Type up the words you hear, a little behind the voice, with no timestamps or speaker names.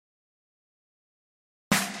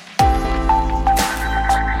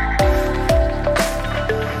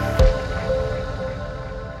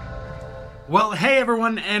Well, hey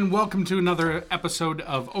everyone, and welcome to another episode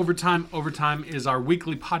of Overtime. Overtime is our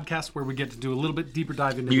weekly podcast where we get to do a little bit deeper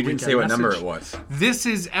dive into You the didn't weekend say what message. number it was. This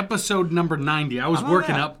is episode number 90. I was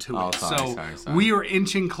working that? up to Oh, it. sorry. We are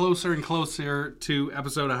inching closer and closer to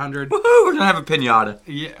episode 100. Woohoo! We're gonna have a pinata.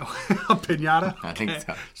 Yeah, a pinata. I think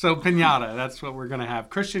so. So pinata, that's what we're gonna have.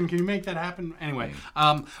 Christian, can you make that happen? Anyway,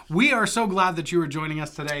 we are so glad that you are joining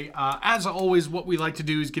us today. As always, what we like to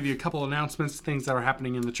do is give you a couple announcements, things that are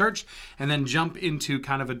happening in the church, and then jump into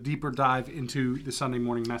kind of a deeper dive into the Sunday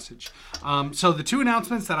morning message. So the two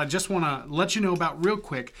announcements that I just want to let you know about real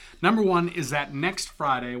quick. Number one is that next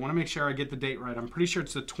Friday, I want to make sure I get the date right. I'm pretty sure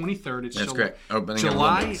it's the 23rd. It's That's correct. Opening of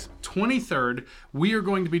July Olympics. 23rd. We are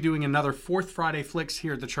going to be doing another Fourth Friday Flicks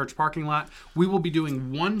here at the church parking lot. We will be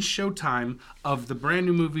doing one showtime of the brand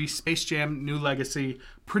new movie Space Jam: New Legacy.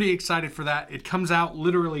 Pretty excited for that. It comes out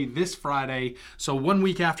literally this Friday. So 1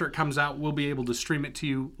 week after it comes out, we'll be able to stream it to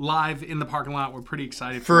you live in the parking lot. We're pretty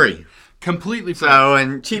excited. Free. Completely free. So,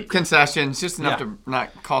 and cheap concessions, just enough Yeah. to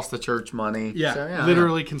not cost the church money. Yeah, So,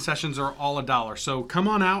 literally concessions are all $1. So come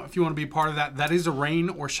on out if you want to be part of that. That is a rain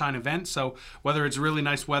or shine event. So whether it's really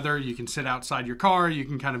nice weather, you can sit outside your car. You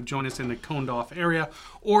can kind of join us in the coned off area.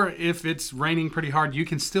 Or if it's raining pretty hard, you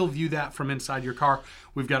can still view that from inside your car.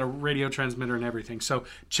 We've got a radio transmitter and everything. So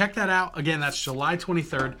check that out. Again, that's July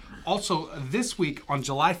 23rd. Also, this week on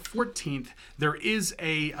July 14th, there is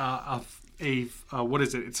what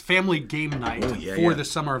is it? It's family game night for the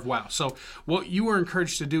Summer of WOW. So what you are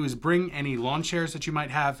encouraged to do is bring any lawn chairs that you might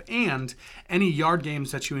have and any yard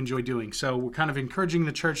games that you enjoy doing. So we're kind of encouraging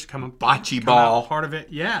the church to come Bocce come ball. out part of it.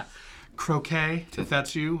 Yeah. Croquet, if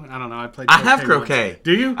that's you. I don't know. I have croquet. Once.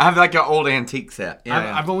 Do you? I have like an old antique set.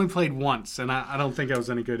 Yeah, I've only played once, and I don't think I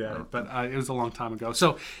was any good at it, but it was a long time ago.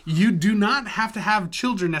 So you do not have to have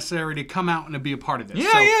children necessarily to come out and be a part of this.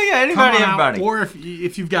 Yeah, so Anybody, come on everybody. out, or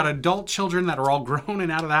if you've got adult children that are all grown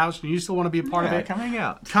and out of the house and you still want to be a part of it, come hang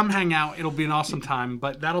out. Come hang out. It'll be an awesome time,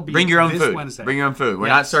 but that'll be Bring your own this food. Wednesday. Bring your own food. We're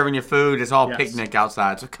Yes. not serving you food. It's all Yes. picnic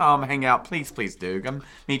outside. So come hang out. Please do. Come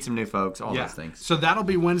meet some new folks. All those things. So that'll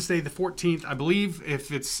be Wednesday the 14th. I believe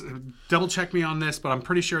if it's, double check me on this, but I'm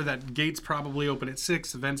pretty sure that gates probably open at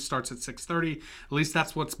 6. Event starts at 6:30. At least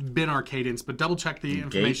that's what's been our cadence, but double check the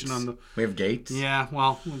information Gates? on the... We have gates? Yeah,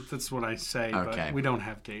 well, that's what I say, Okay. but we don't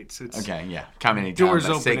have gates. It's Okay, yeah. Come anytime. Doors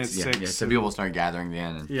At open 6. at 6. Yeah. So people will start gathering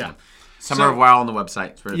then. And, Yeah. Summer of WOW on the website.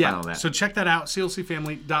 It's where to find all that. So check that out,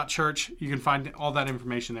 clcfamily.church. You can find all that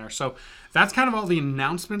information there. So that's kind of all the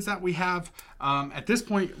announcements that we have. At this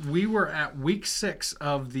point, we were at week 6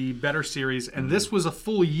 of the Better series, and this was a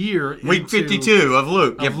full year. Week 52 of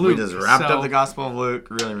Luke. Luke. We just wrapped So- up the Gospel of Luke.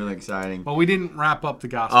 Really, really exciting. Well, we didn't wrap up the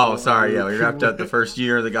gospel. Oh, sorry. Yeah, we wrapped up the first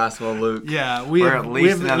year of the Gospel of Luke. Yeah, we We're have at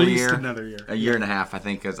least another year. A year and a half, I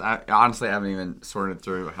think, because I honestly haven't even sorted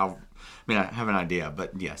through how. I mean, I have an idea,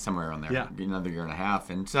 but yeah, somewhere around there. Yeah. Another year and a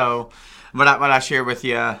half. And so, what I shared with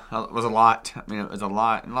you was a lot. I mean, it was a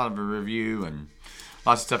lot of a review and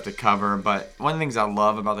lots of stuff to cover. But one of the things I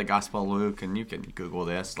love about the Gospel of Luke, and you can Google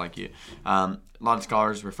this, a lot of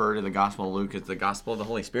scholars refer to the Gospel of Luke as the Gospel of the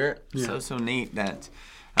Holy Spirit. Yeah. So neat that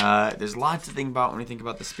there's lots to think about when you think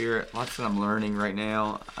about the Spirit. Lots that I'm learning right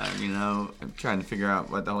now. I'm trying to figure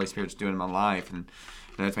out what the Holy Spirit's doing in my life, and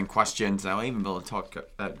there's been questions I'll even be able to talk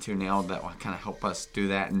to now that will kind of help us do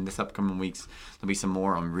that. In this upcoming weeks, there'll be some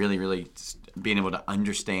more on really, really being able to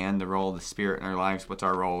understand the role of the Spirit in our lives. What's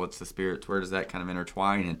our role? What's the Spirit's? Where does that kind of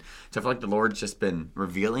intertwine? And so I feel like the Lord's just been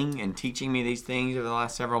revealing and teaching me these things over the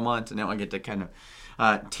last several months, and now I get to kind of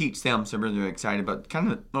teach them. So I'm really, really excited. But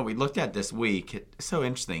kind of what we looked at this week, it's so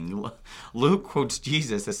interesting. Luke quotes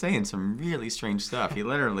Jesus as saying some really strange stuff. He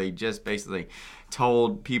literally just basically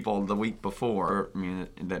told people the week before,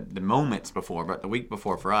 the moments before, but the week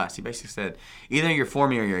before for us, he basically said, either you're for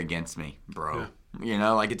me or you're against me, bro.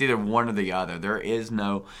 Yeah. It's either one or the other. There is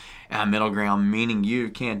no middle ground, meaning you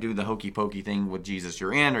can't do the hokey pokey thing with Jesus.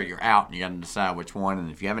 You're in or you're out, and you got to decide which one.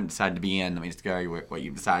 And if you haven't decided to be in, let me just tell you what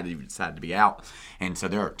you've decided to be out. And so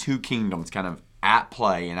there are two kingdoms kind of at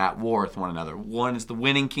play and at war with one another. One is the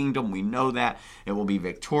winning kingdom. We know that. It will be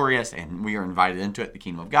victorious, and we are invited into it, the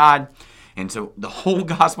kingdom of God. And so the whole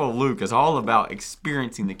Gospel of Luke is all about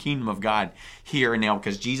experiencing the kingdom of God here and now,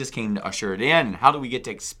 because Jesus came to usher it in. And how do we get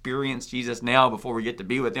to experience Jesus now before we get to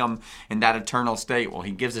be with him in that eternal state? Well,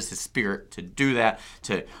 he gives us his Spirit to do that,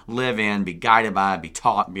 to live in, be guided by, be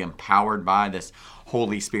taught, be empowered by this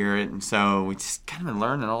Holy Spirit. And so we just kind of been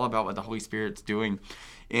learning all about what the Holy Spirit's doing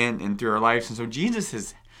in and through our lives. And so Jesus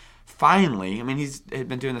is finally, he's had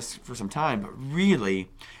been doing this for some time, but really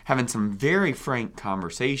having some very frank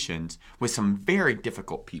conversations with some very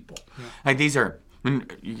difficult people. Yeah. Like these are when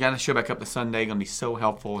you got to show back up to Sunday, going to be so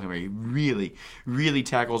helpful. And he really, really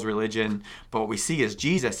tackles religion. But what we see is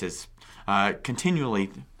Jesus is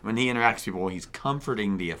continually, when he interacts with people, he's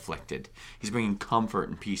comforting the afflicted. He's bringing comfort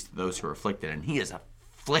and peace to those who are afflicted. And he is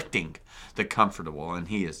afflicting the comfortable, and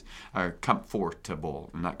he is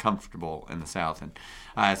comfortable, not comfortable in the South.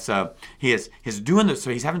 And so he's doing this.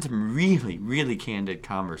 So he's having some really, really candid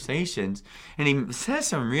conversations, and he says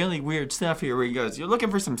some really weird stuff here where he goes, you're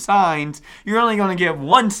looking for some signs. You're only going to give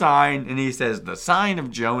one sign, and he says the sign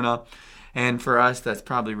of Jonah. And for us, that's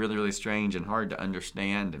probably really, really strange and hard to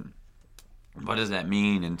understand. And what does that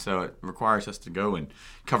mean? And so it requires us to go and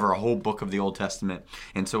cover a whole book of the Old Testament.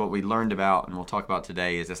 And so what we learned about, and we'll talk about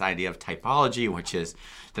today, is this idea of typology, which is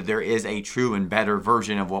that there is a true and better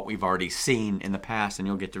version of what we've already seen in the past. And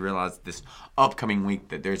you'll get to realize this upcoming week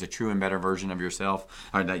that there's a true and better version of yourself,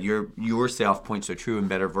 or that yourself points to a true and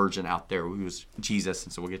better version out there who is Jesus.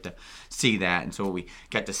 And so we'll get to see that. And so what we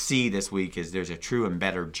got to see this week is there's a true and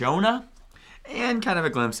better Jonah, and kind of a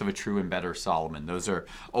glimpse of a true and better Solomon. Those are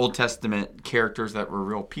Old Testament characters that were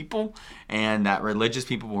real people and that religious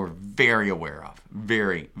people were very aware of.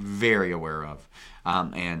 Very, very aware of.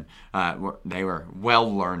 They were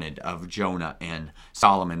well learned of Jonah and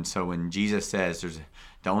Solomon. So when Jesus says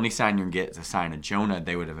the only sign you can get is a sign of Jonah,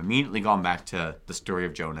 they would have immediately gone back to the story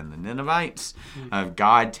of Jonah and the Ninevites, of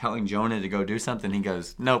God telling Jonah to go do something. He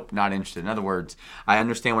goes, nope, not interested. In other words, I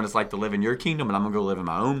understand what it's like to live in your kingdom, but I'm going to go live in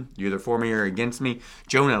my own. You're either for me or against me.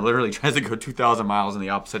 Jonah literally tries to go 2,000 miles in the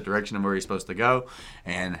opposite direction of where he's supposed to go.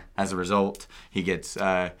 And as a result, he gets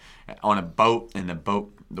on a boat, and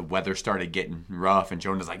the weather started getting rough, and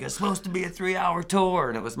Jonah's like, it's supposed to be a 3-hour tour,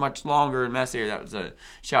 and it was much longer and messier. That was a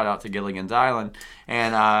shout out to Gilligan's Island.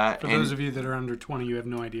 And for those of you that are under 20, you have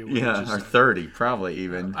no idea what it is. Or 30 probably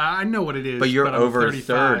even. I know what it is, but you're over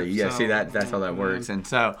 30. Yeah, see that's how that works. And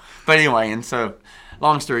so, but anyway,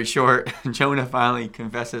 long story short, Jonah finally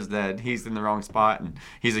confesses that he's in the wrong spot and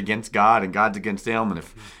he's against God and God's against him. And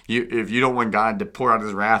if you don't want God to pour out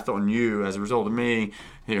his wrath on you as a result of me,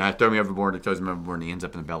 throw me overboard. He throws him overboard, and he ends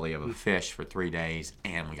up in the belly of a fish for 3 days.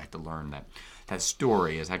 And we got to learn that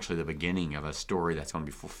story is actually the beginning of a story that's going to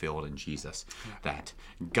be fulfilled in Jesus. That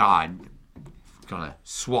God is going to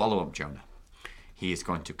swallow up Jonah. He is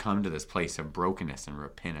going to come to this place of brokenness and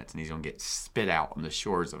repentance, and he's going to get spit out on the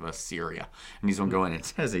shores of Assyria. And he's going to go in. It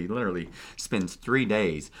says he literally spends 3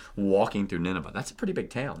 days walking through Nineveh. That's a pretty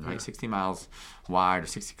big town, right? 60 miles wide or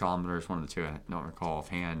 60 kilometers, one of the two, I don't recall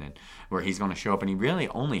offhand, and where he's going to show up. And he really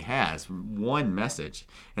only has one message.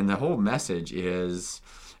 And the whole message is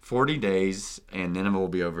 40 days and Nineveh will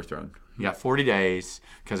be overthrown. You got 40 days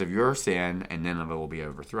because of your sin, and Nineveh will be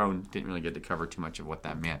overthrown. Didn't really get to cover too much of what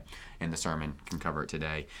that meant in the sermon. Can cover it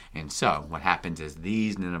today. And so what happens is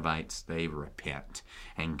these Ninevites, they repent,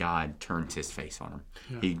 and God turns his face on them.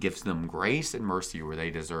 Yeah. He gives them grace and mercy where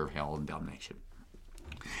they deserve hell and damnation.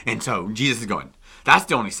 And so Jesus is going, that's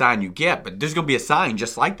the only sign you get, but there's going to be a sign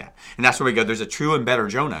just like that. And that's where we go, there's a true and better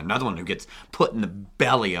Jonah, another one who gets put in the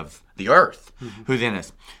belly of the earth, who then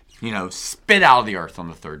is spit out of the earth on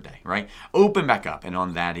the third day, right? Open back up. And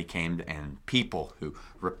on that he came, and people who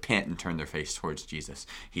repent and turn their face towards Jesus,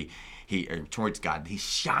 towards God, he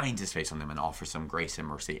shines his face on them and offers them grace and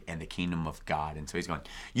mercy and the kingdom of God. And so he's going,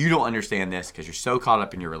 you don't understand this because you're so caught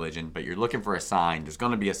up in your religion, but you're looking for a sign. There's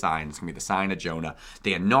going to be a sign. It's going to be the sign of Jonah.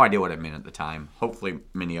 They had no idea what it meant at the time. Hopefully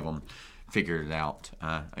many of them figured it out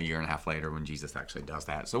a year and a half later when Jesus actually does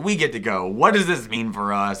that. So we get to go, what does this mean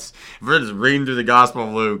for us? If we're just reading through the Gospel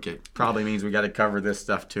of Luke, it probably means we got to cover this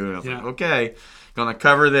stuff too. And I was like, okay, going to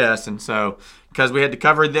cover this. And so, because we had to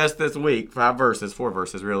cover this week, 4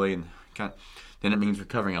 verses really, and then it means we're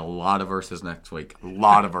covering a lot of verses next week. A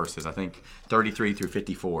lot of verses. I think 33 through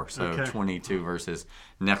 54. So 22 verses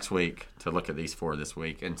next week to look at these 4 this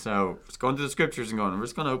week. And so it's going through the scriptures and we're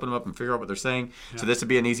just going to open them up and figure out what they're saying. Yeah. So this would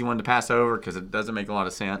be an easy one to pass over because it doesn't make a lot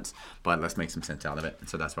of sense. But let's make some sense out of it. And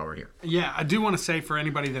so that's why we're here. Yeah, I do want to say for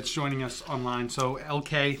anybody that's joining us online. So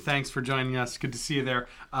LK, thanks for joining us. Good to see you there.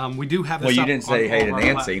 We do have this Well, you up didn't say hey to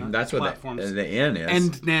Nancy. That's what the N is.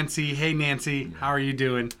 And Nancy. Hey, Nancy. How are you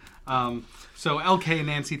doing? So LK and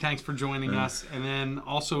Nancy, thanks for joining us. And then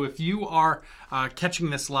also, if you are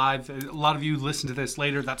catching this live, a lot of you listen to this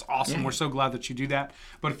later. That's awesome. Yeah. We're so glad that you do that.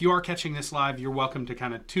 But if you are catching this live, you're welcome to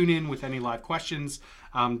kind of tune in with any live questions.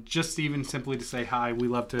 Just even simply to say hi. We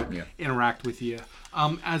love to interact with you.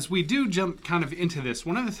 As we do jump kind of into this,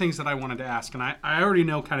 one of the things that I wanted to ask, and I already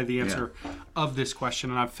know kind of the answer of this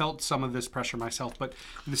question, and I've felt some of this pressure myself, but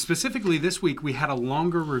specifically this week we had a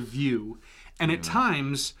longer review. And at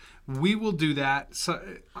times, we will do that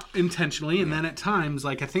intentionally, and then at times,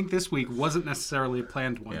 like I think this week wasn't necessarily a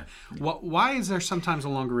planned one. Yeah. Why is there sometimes a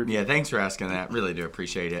longer review? Yeah, thanks for asking that. Really do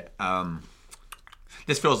appreciate it.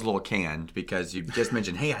 This feels a little canned because you just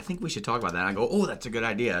mentioned, hey, I think we should talk about that. And I go, oh, that's a good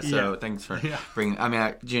idea. So thanks for bringing,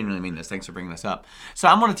 I genuinely mean this. Thanks for bringing this up. So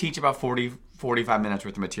I'm going to teach about 45 minutes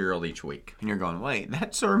worth of material each week. And you're going, wait,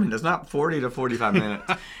 that sermon is not 40 to 45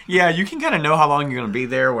 minutes. Yeah, you can kind of know how long you're going to be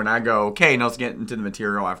there when I go, okay, now let's get into the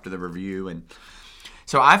material after the review. And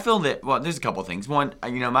so I feel that, well, there's a couple of things. One,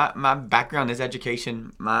 my background is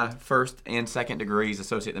education. My first and second degrees,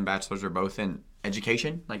 associate and bachelor's, are both in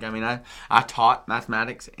education. I taught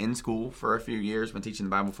mathematics in school for a few years, been teaching the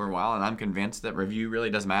Bible for a while, and I'm convinced that review really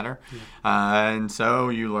does matter. And so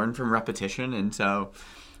you learn from repetition. And so,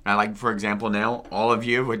 for example, now all of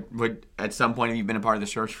you would at some point, if you've been a part of the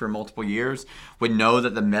church for multiple years, would know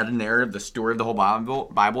that the meta-narrative, the story of the whole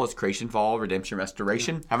Bible is creation, fall, redemption,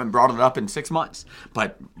 restoration. Haven't brought it up in 6 months,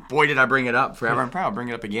 but boy, did I bring it up forever. I'm proud. I'll bring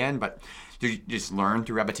it up again, but you just learn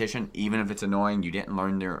through repetition, even if it's annoying. You didn't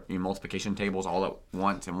learn your multiplication tables all at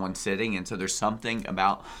once in one sitting, and so there's something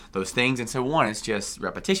about those things. And so one, it's just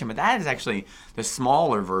repetition, but that is actually the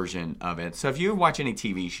smaller version of it. So if you watch any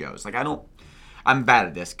TV shows, I'm bad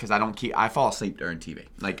at this because I fall asleep during TV.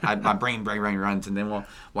 My brain runs, and then we'll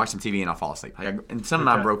watch some TV and I'll fall asleep. And some of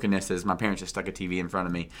my brokenness is my parents just stuck a TV in front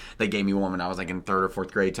of me. They gave me one when I was in 3rd or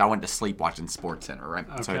 4th grade, so I went to sleep watching SportsCenter, right?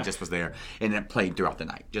 Okay. So it just was there, and it played throughout the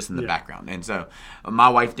night, just in the background. And so my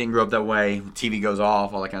wife didn't grow up that way. TV goes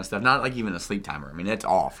off, all that kind of stuff. Not even a sleep timer. It's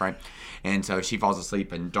off, right? And so she falls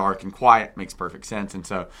asleep in dark and quiet. Makes perfect sense. And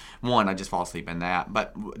so, one, I just fall asleep in that.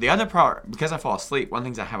 But the other part, because I fall asleep, one of the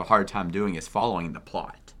things I have a hard time doing is following the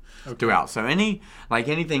plot throughout. So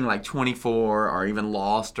anything like 24 or even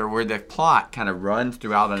Lost, or where the plot kind of runs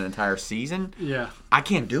throughout an entire season, I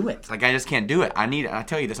can't do it. I just can't do it. I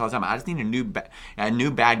tell you this all the time. I just need a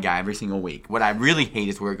new bad guy every single week. What I really hate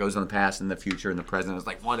is where it goes in the past and the future and the present.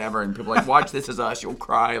 It's whatever, and people are watch This Is Us. You'll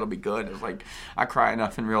cry. It'll be good. It's I cry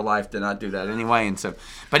enough in real life to not do that anyway. And so,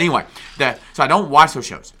 but anyway, so I don't watch those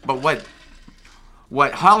shows. But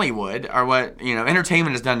what Hollywood or what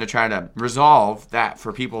entertainment has done to try to resolve that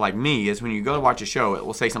for people like me is when you go to watch a show, it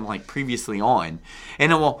will say something like previously on,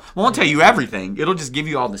 and it won't tell you everything. It'll just give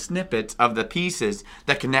you all the snippets of the pieces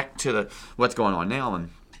that connect to what's going on now.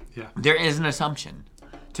 And there is an assumption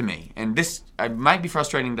to me, and this it might be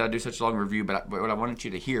frustrating that I do such a long review, but what I wanted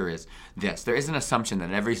you to hear is this: there is an assumption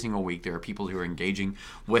that every single week there are people who are engaging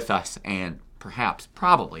with us and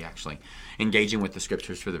probably actually engaging with the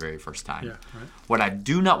scriptures for the very first time. Yeah, right. What I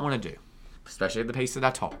do not want to do, especially at the pace that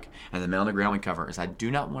I talk and the mail on the ground we cover, is I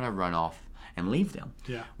do not want to run off and leave them.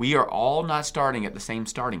 Yeah. We are all not starting at the same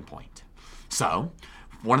starting point. So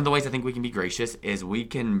one of the ways I think we can be gracious is we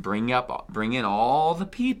can bring in all the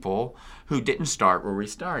people who didn't start where we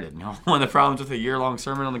started. One of the problems with a year-long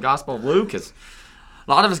sermon on the Gospel of Luke is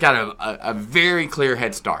a lot of us got a very clear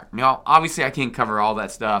head start. Now, obviously, I can't cover all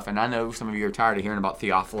that stuff, and I know some of you are tired of hearing about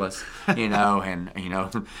Theophilus,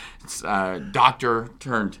 doctor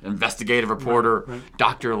turned investigative reporter, right.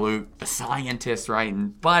 Dr. Luke, the scientist, right?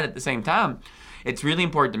 But at the same time, it's really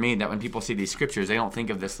important to me that when people see these scriptures, they don't think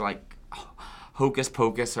of this hocus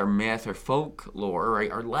pocus or myth or folklore, right,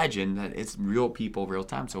 or legend, that it's real people, real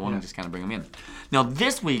time. So I want to just kind of bring them in. Now,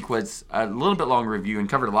 this week was a little bit longer review and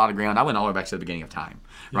covered a lot of ground. I went all the way back to the beginning of time,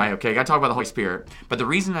 right? Okay, I got to talk about the Holy Spirit. But the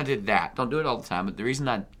reason I did that, don't do it all the time, but the reason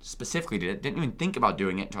I specifically did it, didn't even think about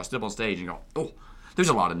doing it until I stood up on stage and go, oh, there's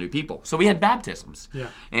a lot of new people. So we had baptisms. Yeah.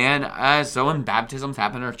 And so when baptisms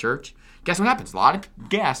happen in our church, guess what happens? A lot of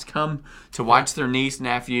guests come to watch their niece,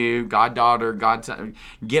 nephew, goddaughter, godson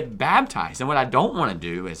get baptized. And what I don't want to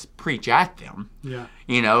do is preach at them. Yeah.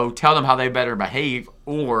 Tell them how they better behave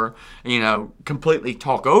or, completely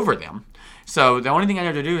talk over them. So the only thing I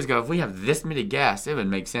have to do is go, if we have this many guests, it would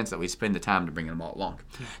make sense that we spend the time to bring them all along.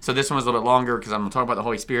 Yeah. So this one was a little bit longer because I'm going to talk about the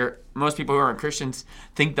Holy Spirit. Most people who aren't Christians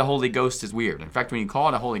think the Holy Ghost is weird. In fact, when you call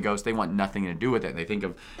it a Holy Ghost, they want nothing to do with it. They think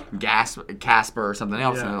of Casper or something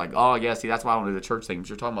else, and they're like, oh, yeah, see, that's why I don't do the church thing, because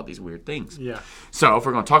you're talking about these weird things. Yeah. So if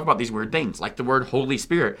we're going to talk about these weird things, like the word Holy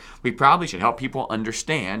Spirit, we probably should help people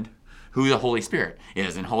understand who the Holy Spirit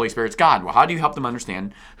is, and Holy Spirit's God. Well, how do you help them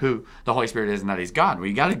understand who the Holy Spirit is and that He's God? Well,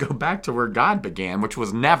 you got to go back to where God began, which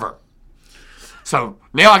was never. So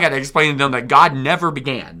now I got to explain to them that God never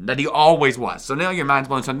began, that He always was. So now your mind's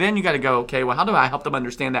blown. So then you got to go, okay, well, how do I help them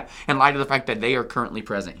understand that in light of the fact that they are currently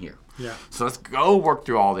present here? Yeah. So let's go work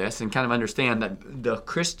through all this and kind of understand that the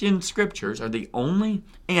Christian scriptures are the only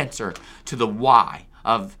answer to the why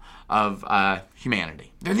of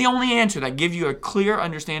humanity. They're the only answer that give you a clear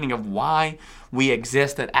understanding of why we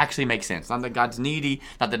exist that actually makes sense. Not that God's needy,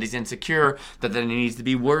 not that he's insecure, that he needs to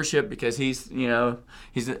be worshipped because he's insecure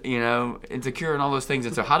and all those things.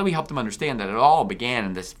 And so how do we help them understand that it all began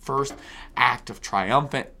in this first act of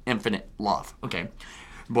triumphant, infinite love? Okay.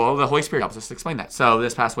 Well, the Holy Spirit helps us explain that. So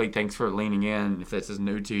this past week, thanks for leaning in. If this is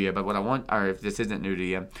new to you, but what I want, or if this isn't new to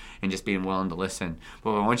you, and just being willing to listen,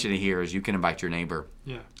 what I want you to hear is you can invite your neighbor.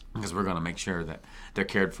 Yeah. Because we're going to make sure that they're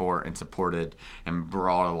cared for and supported and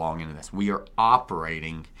brought along into this. We are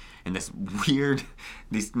operating in this weird,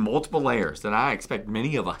 these multiple layers that I expect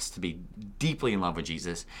many of us to be deeply in love with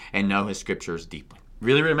Jesus and know his scriptures deeply.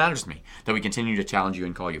 Really, really matters to me that we continue to challenge you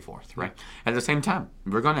and call you forth, right? At the same time,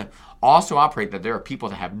 we're going to also operate that there are people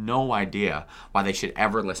that have no idea why they should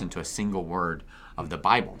ever listen to a single word of the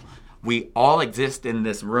Bible. We all exist in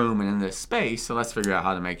this room and in this space, so let's figure out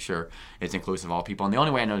how to make sure it's inclusive of all people. And the only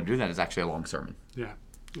way I know to do that is actually a long sermon. Yeah.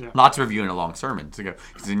 Yeah. Lots of reviewing a long sermon. So go,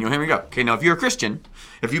 then you'll hear me go, okay, now if you're a Christian,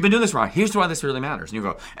 if you've been doing this wrong, here's why this really matters. And you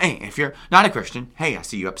go, hey, if you're not a Christian, hey, I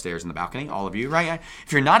see you upstairs in the balcony, all of you, right?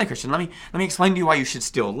 If you're not a Christian, let me explain to you why you should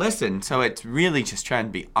still listen. So it's really just trying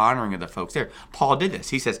to be honoring of the folks there. Paul did this.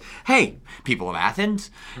 He says, hey, people of Athens,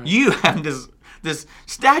 you have this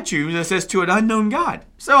statue that says to an unknown God.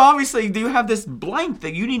 So obviously you have this blank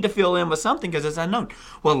that you need to fill in with something because it's unknown.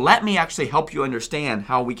 Well, let me actually help you understand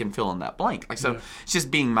how we can fill in that blank. It's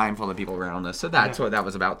just being mindful of the people around us. So that's what that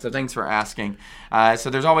was about. So thanks for asking.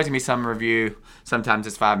 So there's always going to be some review. Sometimes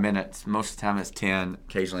it's 5 minutes. Most of the time it's 10.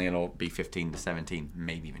 Occasionally it'll be 15 to 17,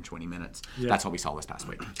 maybe even 20 minutes. Yeah. That's what we saw this past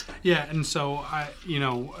week. Yeah, and so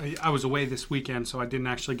I was away this weekend, so I didn't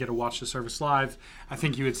actually get to watch the service live. I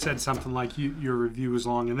think you had said something like your review was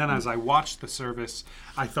long, and then as I watched the service,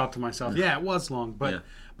 I thought to myself, yeah, it was long, but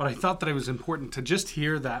I thought that it was important to just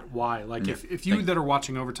hear that why. Like if you that are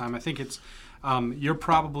watching Overtime, I think it's you're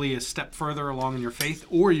probably a step further along in your faith,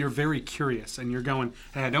 or you're very curious and you're going,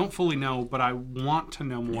 hey, I don't fully know, but I want to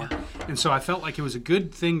know more. And so I felt like it was a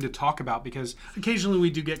good thing to talk about because occasionally we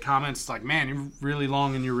do get comments like, man, you're really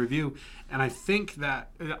long in your review. And I think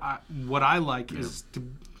that what I like is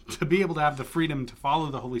to be able to have the freedom to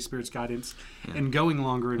follow the Holy Spirit's guidance and going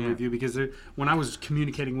longer in review, because when I was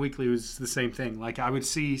communicating weekly, it was the same thing. Like I would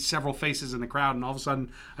see several faces in the crowd, and all of a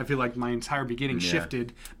sudden I feel like my entire beginning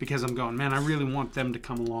shifted because I'm going, man, I really want them to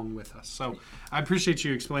come along with us. So I appreciate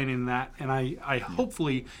you explaining that, and I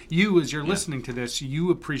hopefully you, as you're listening to this,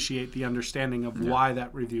 you appreciate the understanding of why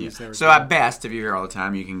that review is there. So at best, if you're here all the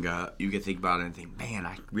time, you can think about it and think, man,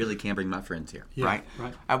 I really can't bring my friends here, right?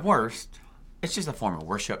 At worst, it's just a form of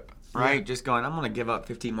worship, right? Yeah. Just going, I'm going to give up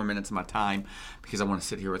 15 more minutes of my time because I want to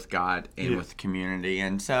sit here with God and with the community.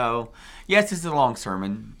 And so, yes, it's a long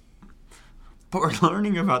sermon, but we're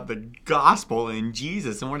learning about the gospel and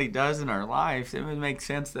Jesus and what he does in our lives. It would make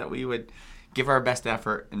sense that we would give our best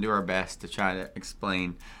effort and do our best to try to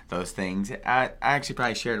explain those things. I actually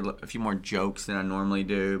probably shared a few more jokes than I normally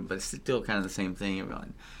do, but it's still kind of the same thing. I'm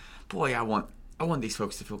going, boy, I want these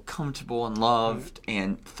folks to feel comfortable and loved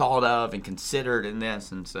and thought of and considered in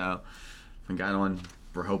this. And so we got on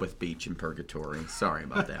Rehoboth Beach in Purgatory. Sorry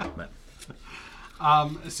about that. But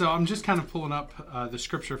so I'm just kind of pulling up the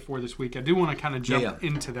scripture for this week. I do want to kind of jump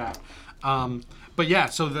into that. But yeah,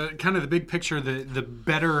 so the kind of the big picture, the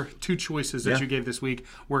better two choices that you gave this week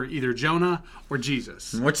were either Jonah or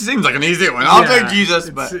Jesus. Which seems like an easy one. I'll take Jesus,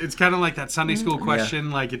 but it's kind of like that Sunday school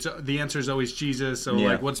question. Like the answer is always Jesus. So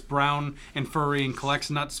like, what's brown and furry and collects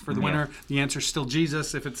nuts for the winter? The answer is still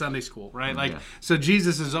Jesus if it's Sunday school, right? Like so,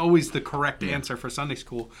 Jesus is always the correct answer for Sunday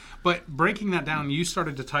school. But breaking that down, you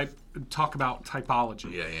started to talk about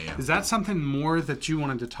typology. Yeah. Is that something more that you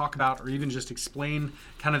wanted to talk about, or even just explain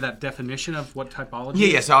kind of that definition of what typology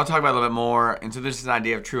is? Yeah, so I'll talk about it a little bit more. And so there's this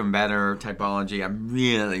idea of true and better typology. I'm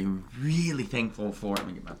really, really thankful for it. Let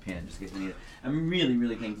me get my pen just in case I need it. I'm really,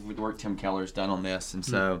 really thankful for the work Tim Keller's done on this. And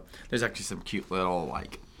so there's actually some cute little,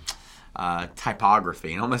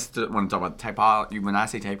 typography. And I almost want to talk about typology. When I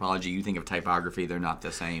say typology, you think of typography. They're not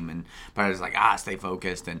the same. But I was like, stay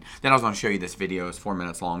focused. And then I was going to show you this video. It's 4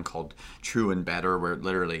 minutes long called True and Better, where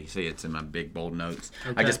literally, see, it's in my big bold notes.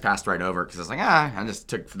 Okay. I just passed right over because I was like, I just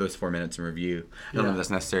took those 4 minutes in review. I don't know if that's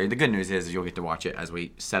necessary. The good news is you'll get to watch it as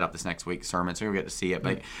we set up this next week's sermon, so you'll get to see it.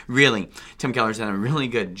 But really, Tim Keller's done a really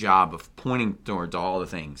good job of pointing towards all the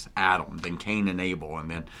things. Adam, then Cain and Abel,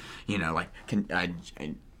 and then,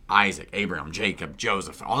 Isaac, Abraham, Jacob,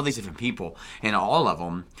 Joseph, all these different people, and all of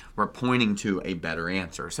them were pointing to a better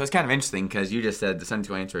answer. So it's kind of interesting because you just said the Sunday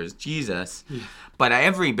school answer is Jesus, but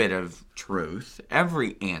every bit of truth,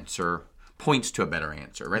 every answer points to a better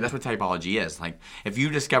answer, right? That's what typology is. Like if you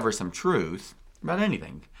discover some truth, about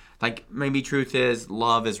anything. Like maybe truth is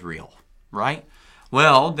love is real, right?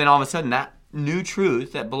 Well, then all of a sudden that new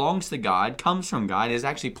truth that belongs to God, comes from God, is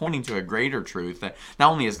actually pointing to a greater truth that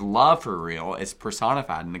not only is love for real, it's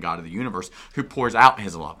personified in the God of the universe who pours out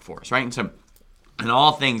his love for us, right? And so in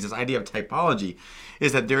all things, this idea of typology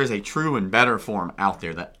is that there is a true and better form out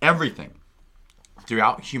there, that everything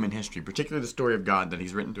throughout human history, particularly the story of God that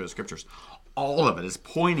he's written through his scriptures, all of it is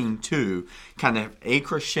pointing to kind of a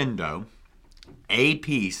crescendo, a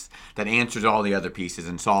piece that answers all the other pieces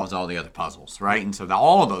and solves all the other puzzles, right? And so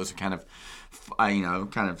all of those are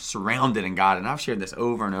kind of surrounded in God. And I've shared this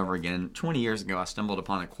over and over again. 20 years ago, I stumbled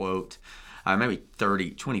upon a quote, maybe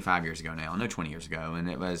 25 years ago now, no, 20 years ago, and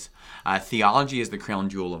it was, theology is the crown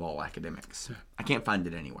jewel of all academics. I can't find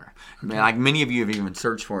it anywhere. I mean, like many of you have even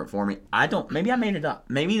searched for it for me. Maybe I made it up.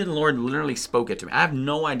 Maybe the Lord literally spoke it to me. I have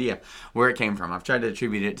no idea where it came from. I've tried to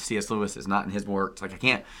attribute it to C.S. Lewis. It's not in his works. Like I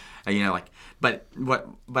can't, but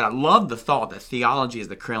I love the thought that theology is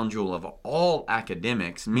the crown jewel of all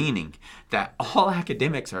academics, meaning that all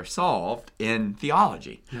academics are solved in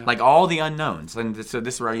theology, like all the unknowns. And so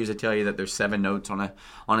this is where I usually tell you that there's 7 notes on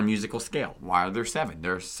a musical scale. Why are there 7?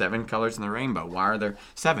 There are 7 colors in the rainbow. Why are there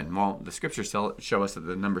 7? Well, the scriptures show us that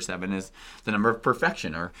the number 7 is the number of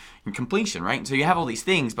perfection or completion, right? And so you have all these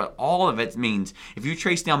things, but all of it means if you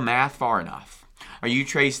trace down math far enough, or you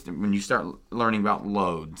trace, when you start learning about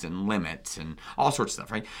loads and limits and all sorts of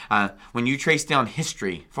stuff, right? When you trace down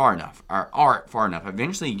history far enough, or art far enough,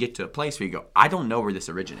 eventually you get to a place where you go, I don't know where this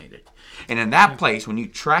originated. And in that place, when you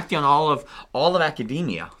track down all of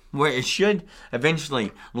academia, where it should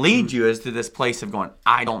eventually lead you is to this place of going,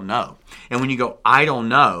 I don't know. And when you go, I don't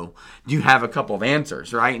know, you have a couple of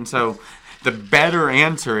answers, right? And so the better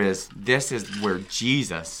answer is, this is where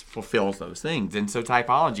Jesus fulfills those things. And so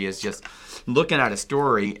typology is just looking at a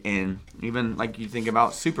story, and even like you think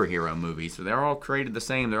about superhero movies, so they're all created the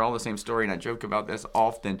same, they're all the same story, and I joke about this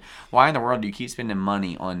often. Why in the world do you keep spending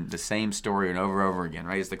money on the same story and over and over again,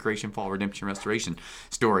 right? It's the creation, fall, redemption, restoration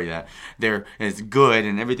story, that there is good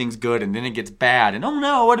and everything's good, and then it gets bad, and oh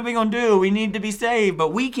no, what are we going to do? We need to be saved,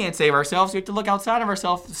 but we can't save ourselves. We have to look outside of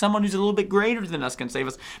ourselves. Someone who's a little bit greater than us can save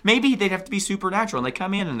us. Maybe they'd have to be supernatural, and they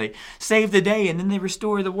come in and they save the day, and then they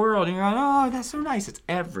restore the world, and you're like, oh, that's so nice. It's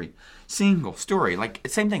every single story. Like,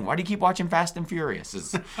 same thing. Why do you keep watching Fast and Furious?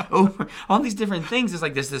 It's all these different things. It's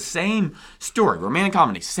like this the same story. Romantic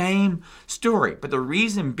comedy, same story. But the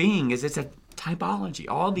reason being is it's a typology.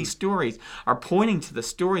 All these stories are pointing to the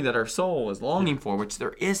story that our soul is longing for, which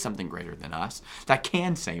there is something greater than us that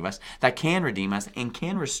can save us, that can redeem us, and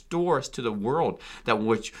can restore us to the world the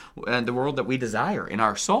world that we desire in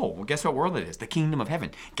our soul. Well, guess what world it is? The kingdom of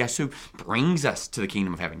heaven. Guess who brings us to the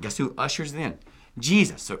kingdom of heaven? Guess who ushers it in?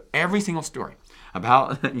 Jesus. So every single story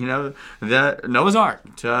about, the Noah's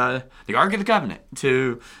Ark, to the Ark of the Covenant,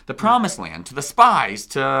 to the Promised Land, to the spies,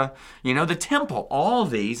 to, the temple, all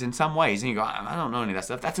these in some ways. And you go, I don't know any of that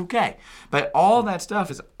stuff. That's okay. But all that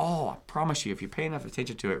stuff is I promise you, if you pay enough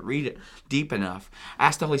attention to it, read it deep enough,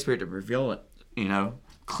 ask the Holy Spirit to reveal it,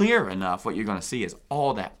 clear enough, what you're going to see is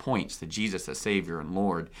all that points to Jesus as Savior and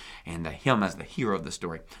Lord, and Him as the hero of the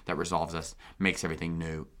story that resolves us, makes everything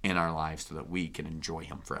new in our lives so that we can enjoy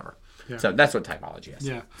Him forever. Yeah. So that's what typology is.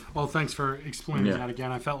 Yeah. Well, thanks for explaining that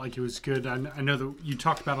again. I felt like it was good. I know that you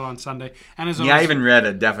talked about it on Sunday. And I even read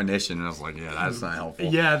a definition, and I was like, that's not helpful.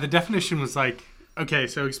 Yeah, the definition was like, okay,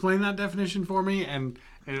 so explain that definition for me, and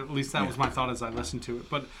at least that was my thought as I listened to it.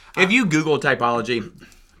 But if you Google typology,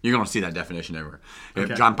 you're going to see that definition everywhere.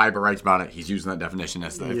 If John Piper writes about it, he's using that definition.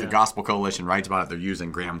 If the Gospel Coalition writes about it, they're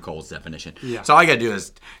using Graham Cole's definition. Yeah. So all you got to do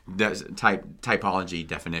is typology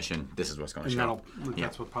definition. This is what's going to show.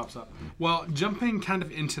 That's what pops up. Well, jumping kind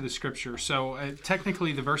of into the scripture. So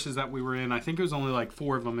technically the verses that we were in, I think it was only like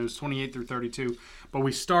 4 of them. It was 28 through 32. But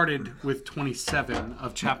we started with 27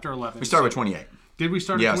 of chapter 11. We started with 28. Did we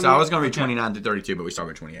start? Yeah, so I was going to read 29 to 32, but we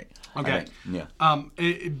started with 28. Okay. Yeah.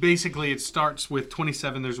 Basically, it starts with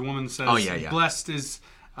 27. There's a woman that says, blessed is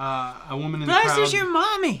a woman in the crowd. Blessed is your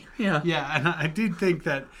mommy. Yeah. Yeah, and I did think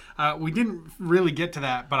that we didn't really get to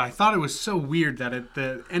that, but I thought it was so weird that at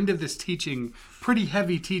the end of this teaching, pretty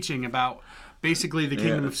heavy teaching about basically the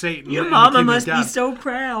kingdom of Satan. Your mama must be so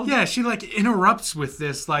proud. Yeah, she interrupts with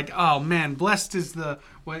this oh man, blessed is the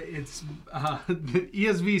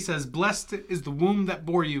ESV says, blessed is the womb that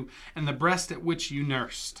bore you and the breast at which you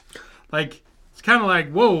nursed. It's kind of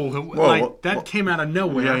like, whoa, that came out of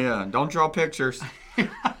nowhere. Yeah. Don't draw pictures,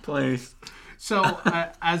 please. So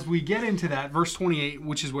as we get into that, verse 28,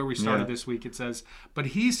 which is where we started Yeah. this week, it says, "But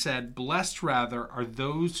he said, blessed rather are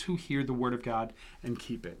those who hear the word of God and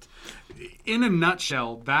keep it." In a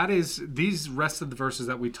nutshell, that is these rest of the verses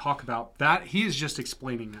that we talk about, that he is just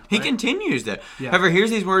explaining that. He right? continues to. Yeah. Whoever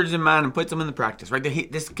hears these words in mind and puts them into practice, right?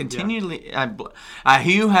 This continually,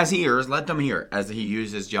 he who has ears, let them hear, as he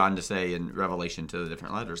uses John to say in Revelation to the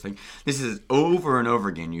different letters. Like, this is over and over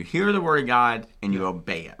again. You hear the word of God and you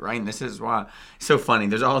obey it, right? And this is why it's so funny.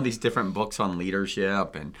 There's all these different books on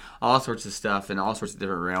leadership and all sorts of stuff in all sorts of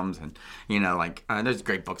different realms. And, there's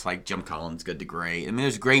great books like Jim Collins' Good to Great. I mean,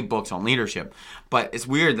 there's great books on leadership. But it's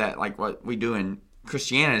weird that, like, what we do in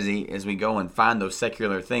Christianity is we go and find those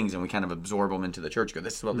secular things and we kind of absorb them into the church. Go,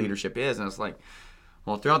 this is what leadership is. And it's like,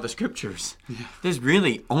 well, throughout the scriptures, there's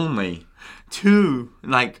really only two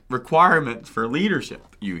requirements for leadership.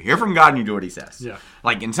 You hear from God and you do what he says. Yeah.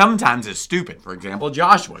 And sometimes it's stupid. For example,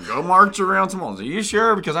 Joshua, go march around some walls. Are you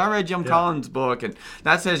sure? Because I read Jim Collins' book and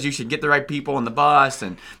that says you should get the right people on the bus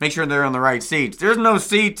and make sure they're on the right seats. There's no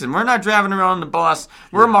seats and we're not driving around the bus.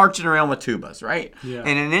 We're marching around with tubas, right? Yeah.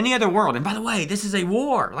 And in any other world, and by the way, this is a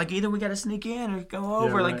war. Either we got to sneak in or go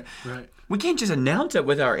over. Yeah, right. We can't just announce it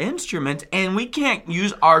with our instruments, and we can't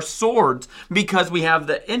use our swords because we have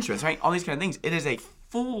the instruments, right? All these kind of things. It is a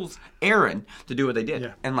fool's errand to do what they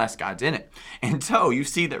did unless God's in it. And so you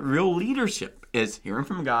see that real leadership is hearing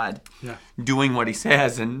from God, doing what he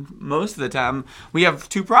says, and most of the time we have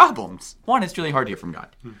two problems. One, it's really hard to hear from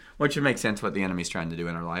God, which would make sense what the enemy's trying to do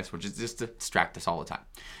in our lives, which is just to distract us all the time.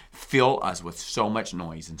 Fill us with so much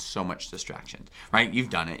noise and so much distraction, right? You've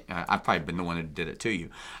done it. I've probably been the one who did it to you,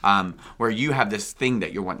 where you have this thing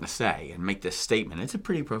that you're wanting to say and make this statement. It's a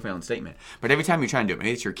pretty profound statement. But every time you try and do it,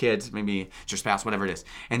 maybe it's your kids, maybe it's your spouse, whatever it is,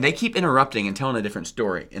 and they keep interrupting and telling a different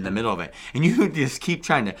story in the middle of it. And you just keep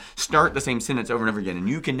trying to start the same sentence over and over again, and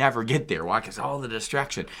you can never get there. Why? Because all the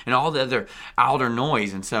distraction and all the other outer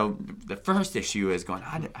noise. And so the first issue is going,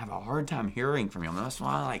 I have a hard time hearing from you. And that's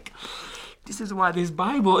why, this is why this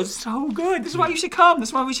Bible is so good. This is why you should come. This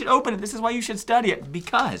is why we should open it. This is why you should study it.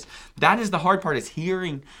 Because that is the hard part, is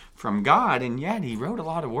hearing from God. And yet he wrote a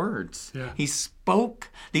lot of words. Yeah. He spoke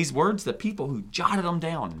these words to people who jotted them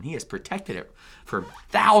down. And he has protected it for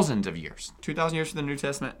thousands of years. 2,000 years for the New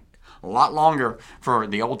Testament. A lot longer for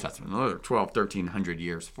the Old Testament, another 1,300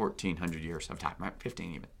 years, 1,400 years of time, right?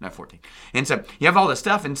 15 even, not 14. And so you have all this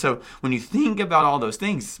stuff. And so when you think about all those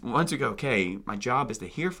things, once you go, okay, my job is to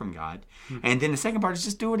hear from God. And then the second part is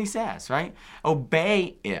just do what he says, right?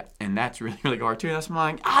 Obey it. And that's really, really hard too. That's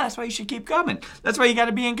why that's why you should keep coming. That's why you got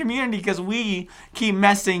to be in community, because we keep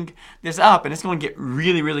messing this up. And it's going to get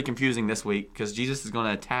really, really confusing this week, because Jesus is going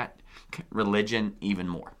to attack religion even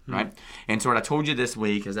more, right? And so what I told you this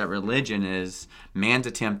week is that religion is man's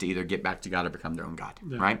attempt to either get back to God or become their own God,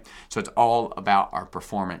 right? So it's all about our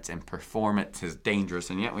performance, and performance is dangerous.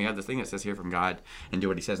 And yet we have this thing that says hear from God and do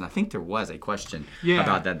what he says. And I think there was a question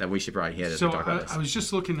about that we should probably hit as we talk about this. I was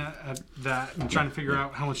just looking at that and trying to figure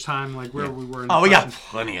out how much time, where we were in we got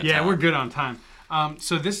plenty of time. Yeah, we're good on time.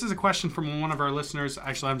 So this is a question from one of our listeners.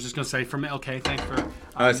 Actually, I'm just going to say from LK. Thanks for...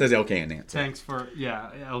 it says LK and Nancy. Thanks for... Yeah,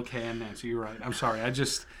 LK and Nancy. You're right. I'm sorry.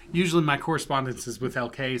 Usually my correspondence is with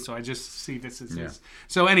LK, so I just see this as his.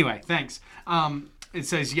 So anyway, thanks. It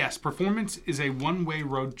says, yes, performance is a one-way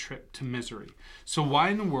road trip to misery. So why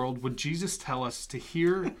in the world would Jesus tell us to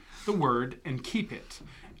hear the word and keep it?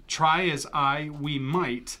 Try as we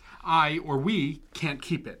might, we can't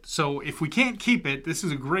keep it. So if we can't keep it, this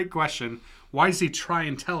is a great question. Why does he try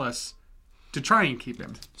and tell us to try and keep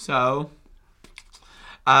it? So,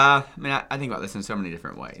 I think about this in so many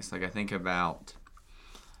different ways. I think about,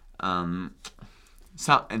 in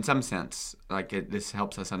some sense, this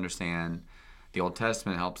helps us understand the Old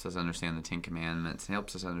Testament, helps us understand the Ten Commandments,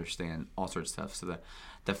 helps us understand all sorts of stuff. So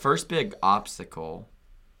the first big obstacle,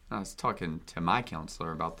 I was talking to my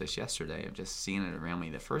counselor about this yesterday, of just seeing it around me.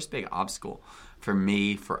 The first big obstacle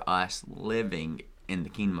for us living in the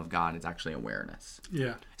kingdom of God is actually awareness.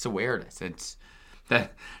 Yeah. It's awareness. It's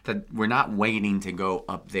that we're not waiting to go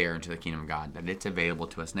up there into the kingdom of God, that it's available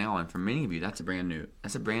to us now. And for many of you, that's a brand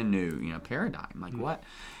new paradigm. What?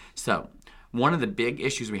 So one of the big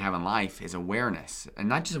issues we have in life is awareness. And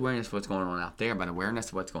not just awareness of what's going on out there, but awareness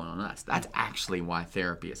of what's going on in us. That's actually why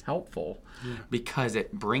therapy is helpful, because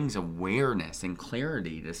it brings awareness and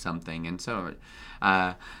clarity to something. And so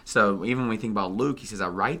even when we think about Luke, he says, I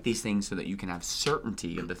write these things so that you can have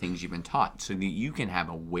certainty of the things you've been taught, so that you can have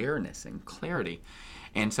awareness and clarity.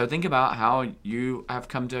 And so think about how you have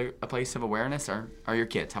come to a place of awareness, or your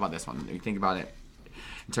kids. How about this one? You think about it.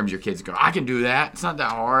 in terms of your kids go, I can do that. It's not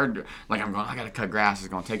that hard. Like I'm going, I got to cut grass. It's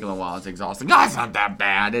going to take a little while. It's exhausting. No, it's not that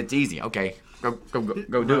bad. It's easy. Okay, go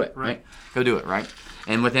do it. Right? Go do it. Right.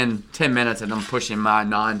 And within 10 minutes of them pushing my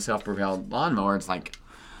non-self-propelled lawnmower, it's like,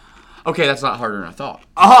 okay, that's a lot harder than I thought.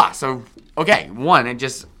 Aha. So okay, one,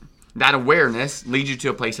 that awareness leads you to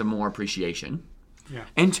a place of more appreciation. Yeah.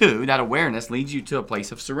 And two, that awareness leads you to a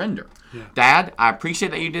place of surrender. Yeah. Dad, I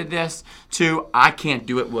appreciate that you did this. Two, I can't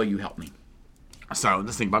do it. Will you help me? So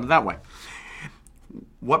let's think about it that way.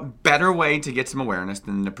 What better way to get some awareness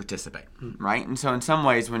than to participate, right? And so in some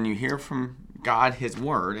ways, when you hear from God, His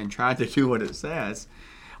Word, and try to do what it says,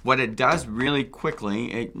 what it does really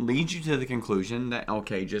quickly, it leads you to the conclusion that,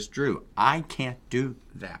 okay, just Drew, I can't do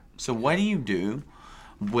that. So what do you do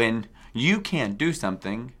when you can't do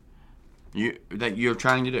something that you're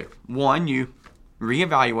trying to do? One, you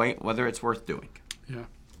reevaluate whether it's worth doing. Yeah.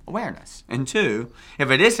 Awareness. And two, if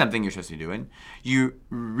it is something you're supposed to be doing, you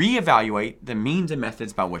reevaluate the means and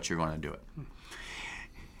methods by which you're going to do it.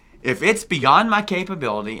 If it's beyond my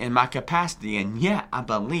capability and my capacity, and yet I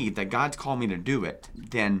believe that God's called me to do it,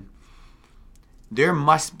 then there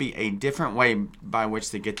must be a different way by which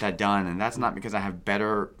to get that done. And that's not because I have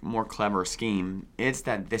better, more clever scheme. It's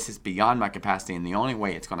that this is beyond my capacity, and the only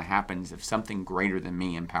way it's going to happen is if something greater than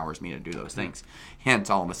me empowers me to do those things.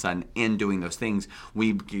 Hence, all of a sudden, in doing those things,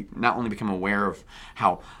 we not only become aware of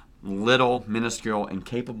how little, minuscule, and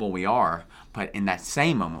capable we are, but in that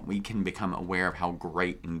same moment, we can become aware of how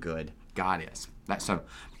great and good God is. That's a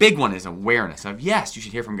big one, is awareness of, yes, you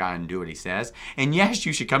should hear from God and do what He says. And yes,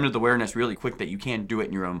 you should come to the awareness really quick that you can't do it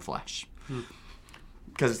in your own flesh.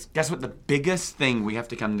 Because guess what the biggest thing we have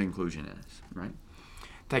to come to the conclusion is, right?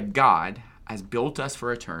 That God has built us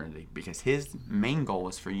for eternity because His main goal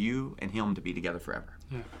is for you and Him to be together forever.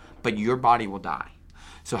 Yeah. But your body will die.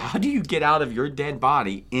 So how do you get out of your dead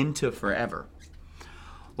body into forever?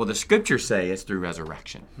 Well, the scriptures say it's through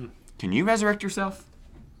resurrection. Can you resurrect yourself?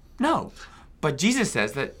 No. But Jesus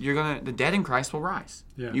says that the dead in Christ will rise.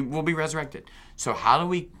 Yeah. You will be resurrected. So how do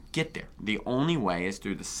we get there? The only way is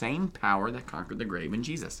through the same power that conquered the grave in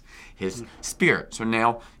Jesus, His Spirit. So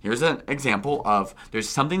now, here's an example of there's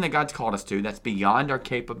something that God's called us to that's beyond our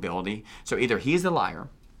capability. So either He's a liar,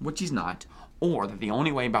 which He's not, or that the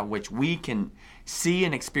only way by which we can see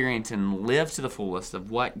and experience and live to the fullest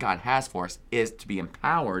of what God has for us is to be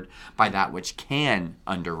empowered by that which can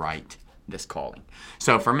underwrite this calling.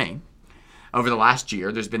 So for me, over the last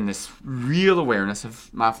year, there's been this real awareness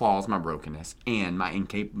of my flaws, my brokenness, and my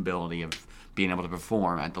incapability of being able to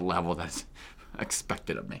perform at the level that's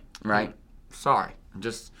expected of me, right? Sorry. I'm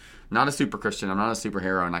just not a super Christian. I'm not a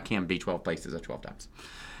superhero, and I can't be 12 places at 12 times.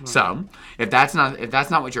 Right. So if that's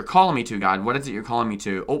not what you're calling me to, God, what is it you're calling me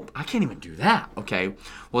to? Oh, I can't even do that. Okay.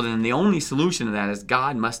 Well, then the only solution to that is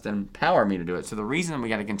God must empower me to do it. So the reason we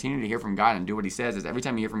got to continue to hear from God and do what He says is every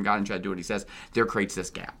time you hear from God and try to do what He says, there creates this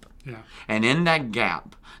gap. Yeah. And in that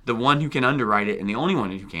gap, the one who can underwrite it and the only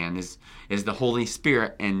one who can is the Holy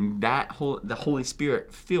Spirit, and the Holy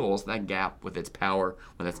Spirit fills that gap with its power,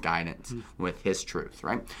 with its guidance, with His truth,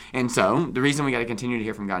 right? And so the reason we got to continue to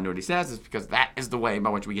hear from God and do what He says is because that is the way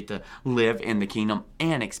by which we get to live in the kingdom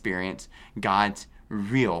and experience God's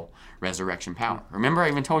real resurrection power. Remember, I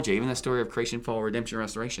even told you, even the story of creation, fall, redemption,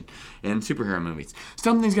 restoration in superhero movies.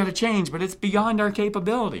 Something's got to change, but it's beyond our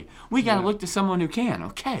capability. We got to look to someone who can.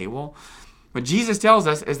 Okay, well, what Jesus tells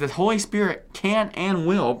us is that the Holy Spirit can and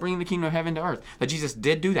will bring the kingdom of heaven to earth. That Jesus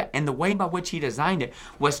did do that. And the way by which He designed it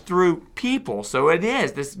was through people. So it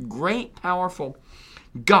is this great, powerful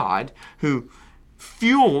God who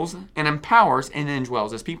fuels and empowers and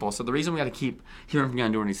indwells His people. So the reason we got to keep hearing from God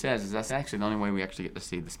and doing what He says is that's actually the only way we actually get to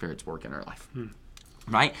see the Spirit's work in our life.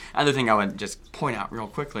 Right? Other thing I would just point out real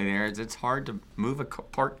quickly there is it's hard to move a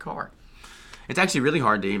parked car. It's actually really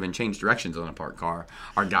hard to even change directions on a parked car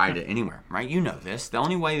or guide it anywhere, right? You know this. The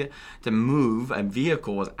only way to move a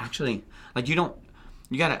vehicle is actually, like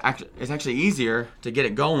it's actually easier to get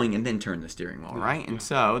it going and then turn the steering wheel, right? And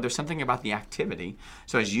so there's something about the activity.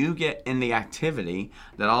 So as you get in the activity,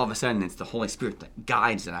 that all of a sudden it's the Holy Spirit that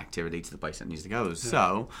guides that activity to the place it needs to go.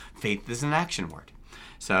 So faith is an action word.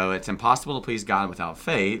 So it's impossible to please God without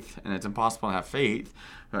faith, and it's impossible to have faith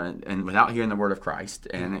and without hearing the word of Christ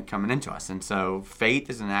and it coming into us. And so faith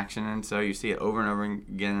is an action, and so you see it over and over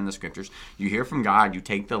again in the scriptures. You hear from God, you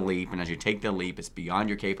take the leap, and as you take the leap, it's beyond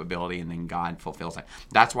your capability, and then God fulfills it.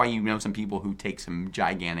 That's why you know some people who take some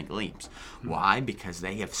gigantic leaps. Why? Because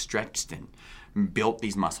they have stretched and built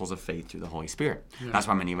these muscles of faith through the Holy Spirit. That's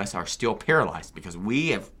why many of us are still paralyzed, because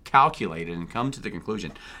we have calculated and come to the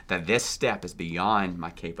conclusion that this step is beyond my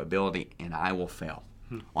capability and I will fail.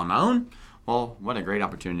 On my own, well, what a great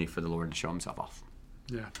opportunity for the Lord to show Himself off.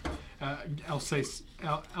 Yeah.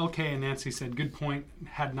 LK and Nancy said, good point.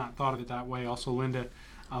 Had not thought of it that way. Also, Linda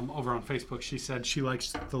over on Facebook, she said she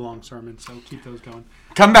likes the long sermon, so keep those going.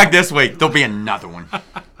 Come back this week. There'll be another one.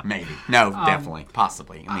 Maybe. No, definitely.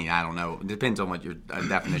 Possibly. I mean, I don't know. It depends on what your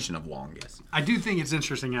definition of long is. I do think it's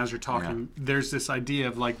interesting as you're talking, there's this idea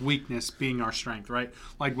of like weakness being our strength, right?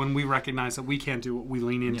 Like when we recognize that we can't do it, we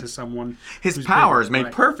lean into someone. His power is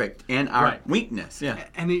made perfect in our weakness. Yeah.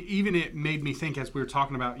 And it made me think as we were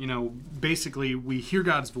talking about, basically we hear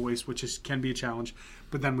God's voice, which can be a challenge,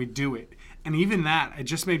 but then we do it. And even that, it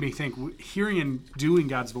just made me think, hearing and doing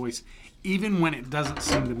God's voice, even when it doesn't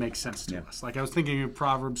seem to make sense to us. Like I was thinking of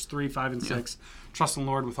Proverbs 3, 5, and 6. Trust in the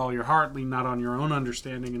Lord with all your heart, lean not on your own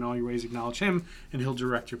understanding, in all your ways acknowledge Him, and He'll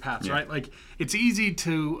direct your paths, right? Like it's easy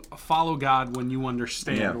to follow God when you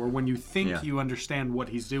understand or when you think you understand what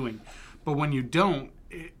He's doing. But when you don't,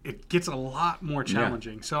 it gets a lot more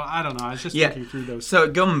challenging. Yeah. So I don't know. I was just thinking through those.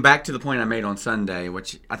 So going back to the point I made on Sunday,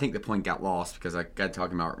 which I think the point got lost because I got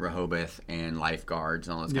talking about Rehoboth and lifeguards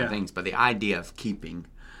and all those kind of things. But the idea of keeping,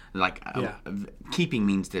 keeping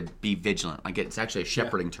means to be vigilant. Like it's actually a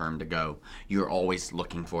shepherding term to go. You're always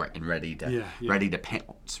looking for it and ready to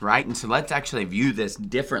pounce, right? And so let's actually view this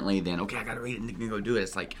differently than, okay, I got to read it and go do it.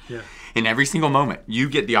 It's like in every single moment, you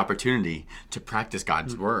get the opportunity to practice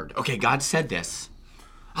God's word. Okay, God said this.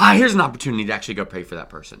 Here's an opportunity to actually go pray for that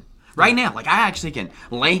person. Right now, like I actually can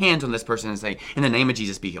lay hands on this person and say, in the name of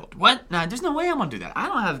Jesus, be healed. What? No, there's no way I'm going to do that. I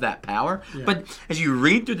don't have that power. Yeah. But as you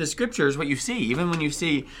read through the scriptures, what you see, even when you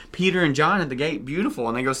see Peter and John at the gate, beautiful,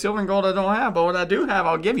 and they go, silver and gold I don't have, but what I do have,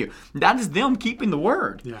 I'll give you. That is them keeping the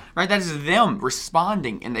word. Yeah. Right? That is them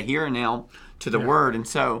responding in the here and now to the word. And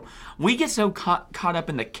so we get so caught up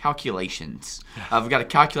in the calculations. We've got to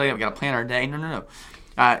calculate, we've got to plan our day. No.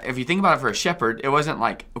 If you think about it for a shepherd, it wasn't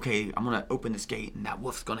like, okay, I'm going to open this gate and that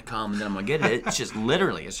wolf's going to come and then I'm going to get it. It's just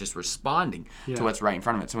literally, it's just responding to what's right in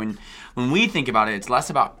front of it. So when we think about it, it's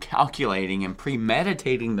less about calculating and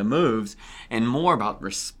premeditating the moves and more about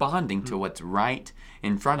responding to what's right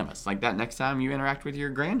in front of us. Like that next time you interact with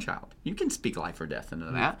your grandchild, you can speak life or death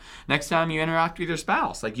into that. Next time you interact with your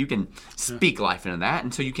spouse, like you can speak life into that.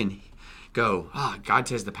 And so you can go, God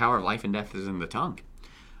says the power of life and death is in the tongue.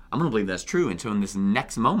 I'm going to believe that's true. And so in this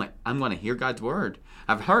next moment, I'm going to hear God's word.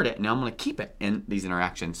 I've heard it, and now I'm going to keep it in these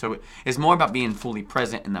interactions. So it's more about being fully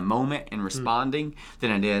present in the moment and responding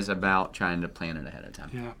than it is about trying to plan it ahead of time.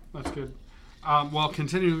 Yeah, that's good. Well,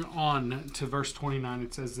 continuing on to verse 29,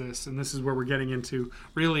 it says this, and this is where we're getting into,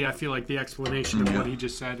 really, I feel like the explanation of what he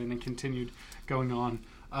just said, and it continued going on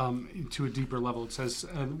to a deeper level. It says,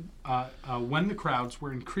 when the crowds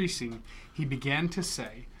were increasing, he began to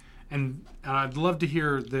say, and I'd love to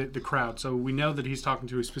hear the crowd. So we know that he's talking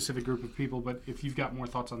to a specific group of people, but if you've got more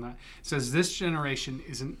thoughts on that. It says, this generation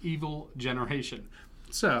is an evil generation.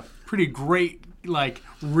 It's a pretty great,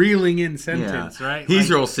 reeling in sentence, right? He's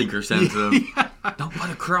real seeker sensitive. Don't put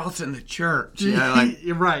a cross in the church.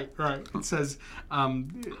 Right. It says,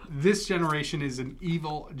 this generation is an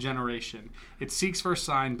evil generation. It seeks for a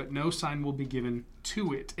sign, but no sign will be given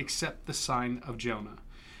to it except the sign of Jonah.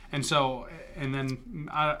 And so, and then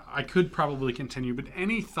I could probably continue, but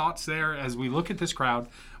any thoughts there as we look at this crowd?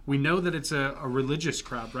 We know that it's a religious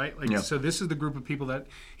crowd, right? So this is the group of people that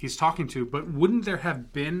he's talking to, but wouldn't there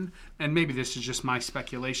have been, and maybe this is just my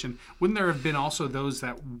speculation, wouldn't there have been also those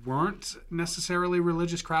that weren't necessarily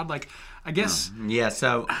religious crowd? I guess...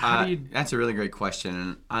 so that's a really great question,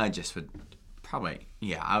 and I just would probably,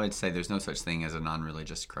 I would say there's no such thing as a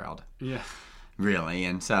non-religious crowd. Yeah. Really,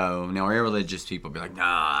 and so now irreligious people be like,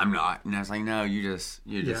 "Nah, I'm not," and I was like, "No, you just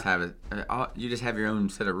have you just have your own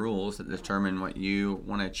set of rules that determine what you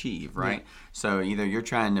want to achieve, right?" Yeah. So either you're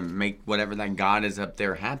trying to make whatever that God is up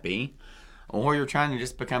there happy, or you're trying to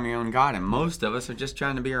just become your own God. And most of us are just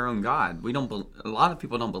trying to be our own God. A lot of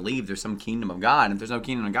people don't believe there's some kingdom of God. And if there's no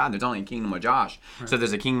kingdom of God, there's only a kingdom of Josh. Right. So if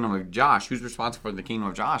there's a kingdom of Josh. Who's responsible for the kingdom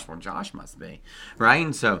of Josh? Well, Josh must be, right?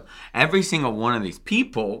 And so every single one of these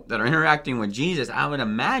people that are interacting with Jesus, I would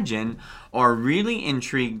imagine, are really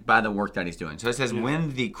intrigued by the work that he's doing. So it says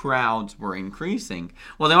when the crowds were increasing.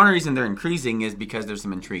 Well, the only reason they're increasing is because there's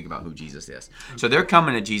some intrigue about who Jesus is. So they're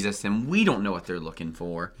coming to Jesus, and we don't know what they're looking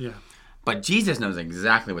for. Yeah. But Jesus knows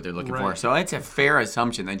exactly what they're looking for. So it's a fair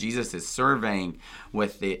assumption that Jesus is surveying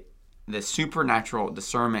with the supernatural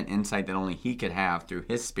discernment insight that only he could have through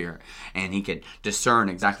his spirit. And he could discern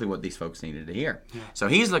exactly what these folks needed to hear. Yeah. So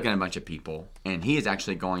he's looking at a bunch of people, and he is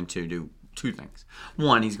actually going to do two things.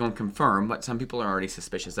 One, he's going to confirm what some people are already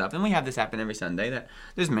suspicious of. And we have this happen every Sunday, that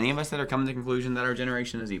there's many of us that are coming to the conclusion that our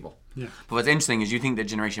generation is evil. Yeah. But what's interesting is you think the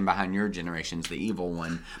generation behind your generation is the evil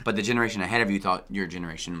one, but the generation ahead of you thought your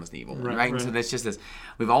generation was the evil one, right? And so that's just this.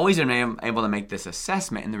 We've always been able to make this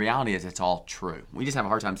assessment, and the reality is it's all true. We just have a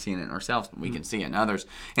hard time seeing it in ourselves, but we can see it in others.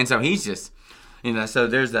 And so he's just... so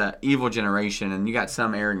there's the evil generation, and you got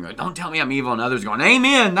some arrogant going, don't tell me I'm evil, and others going,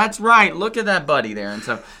 amen, that's right, look at that buddy there. And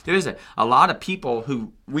so there's a lot of people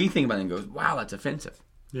who we think about it and goes, wow, that's offensive.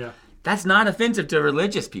 Yeah. That's not offensive to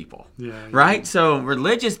religious people, yeah. Right? So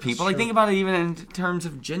religious people, like think about it even in terms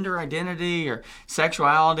of gender identity or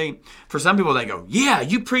sexuality. For some people, they go, yeah,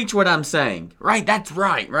 you preach what I'm saying, right? That's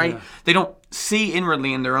right? Yeah. They don't see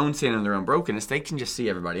inwardly in their own sin and their own brokenness. They can just see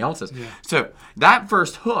everybody else's. Yeah. So that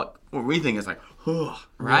first hook, what we think is like,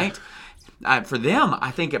 right? Yeah. For them, I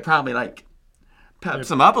think it probably like peps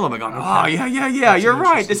them up a little bit, going, oh, yeah, you're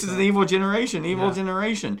right. This is an evil generation.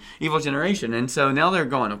 And so now they're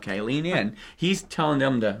going, okay, lean in. He's telling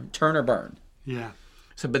them to turn or burn. Yeah.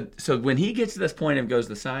 So when he gets to this point and goes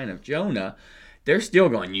the sign of Jonah, they're still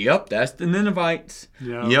going, yep, that's the Ninevites.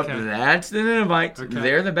 Yeah, yep, okay. That's the Ninevites. Okay.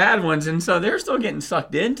 They're the bad ones. And so they're still getting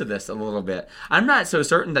sucked into this a little bit. I'm not so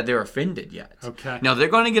certain that they're offended yet. Okay. Now, they're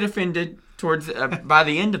going to get offended towards by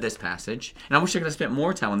the end of this passage. And I wish I could have spent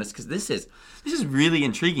more time on this, because this is really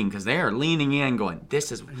intriguing, because they are leaning in going,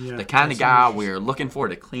 this is the kind of guy we're looking for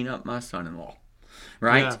to clean up my son-in-law.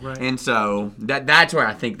 Right? Yeah, right. And so that's where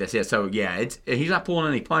I think this is. So, yeah, he's not pulling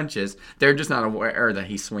any punches. They're just not aware that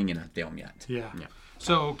he's swinging at them yet. Yeah.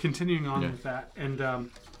 So, continuing on with that. And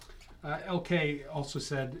LK also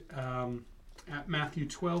said, at Matthew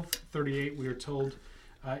 12:38, we are told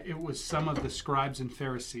it was some of the scribes and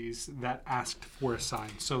Pharisees that asked for a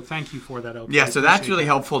sign. So thank you for that, LK. Yeah, so that's really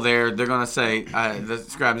helpful there. They're going to say the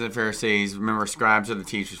scribes and Pharisees. Remember, scribes are the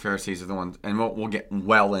teachers, Pharisees are the ones. And we'll get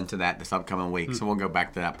well into that this upcoming week. So we'll go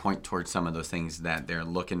back to that point towards some of those things that they're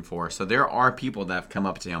looking for. So there are people that have come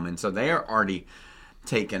up to him, and so they are already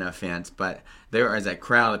taken offense. But there is a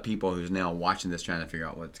crowd of people who's now watching this, trying to figure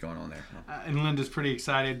out what's going on there. And Linda's pretty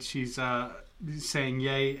excited. She's saying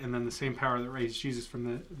yay, and then the same power that raised Jesus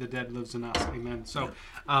from the dead lives in us. Amen. So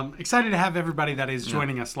excited to have everybody that is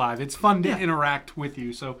joining us live. It's fun to interact with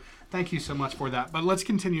you, so thank you so much for that. But let's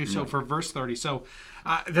continue. So for verse 30, so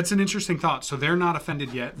that's an interesting thought. So they're not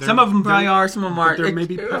offended yet. Some of them probably are, some of them aren't. They're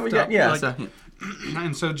maybe puffed up. Yeah,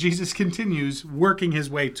 and so Jesus continues working his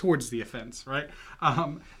way towards the offense, right?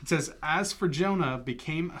 It says, as for Jonah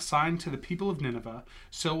became a sign to the people of Nineveh,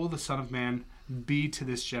 so will the Son of Man be to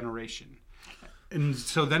this generation. And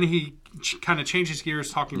so then he kind of changes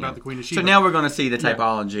gears, talking about the Queen of Sheba. So now we're going to see the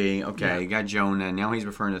typology. Okay, you got Jonah. Now he's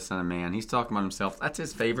referring to the Son of Man. He's talking about himself. That's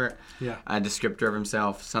his favorite descriptor of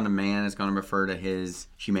himself. Son of Man is going to refer to his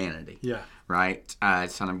humanity. Yeah. Right?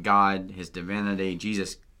 Son of God, his divinity.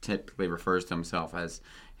 Jesus typically refers to himself as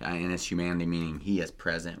in his humanity, meaning he is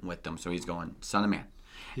present with them. So he's going, Son of Man.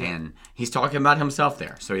 Yeah. And he's talking about himself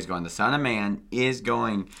there. So he's going, the Son of Man is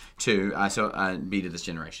going to be to this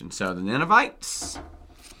generation. So the Ninevites,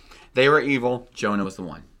 they were evil. Jonah was the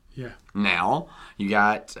one. Yeah. Now, you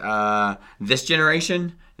got this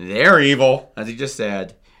generation, they're evil, as he just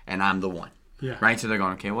said, and I'm the one. Yeah. Right? So they're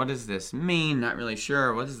going, okay, what does this mean? Not really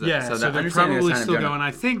sure. What is that? Yeah, so they're probably still going,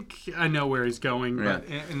 I think I know where he's going. But,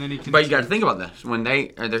 and then he can. But you got to think about this. When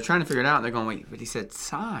they're trying to figure it out, and they're going, wait, but he said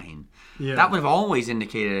sign. Yeah. That would have always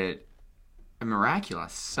indicated a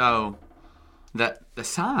miraculous. So the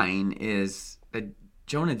sign is that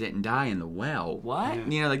Jonah didn't die in the well. What?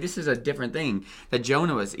 Yeah. This is a different thing. That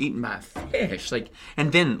Jonah was eaten by a fish,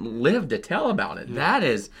 and then lived to tell about it. Yeah. That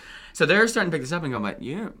is. So they're starting to pick this up and go, but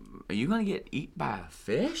are you going to get eaten by a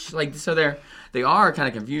fish? So they are kind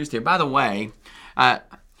of confused here. By the way,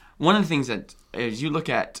 one of the things that as you look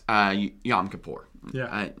at Yom Kippur,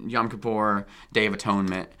 Yom Kippur, Day of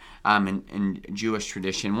Atonement, in Jewish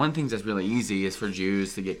tradition, one of the things that's really easy is for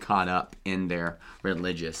Jews to get caught up in their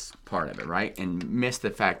religious part of it, right? And miss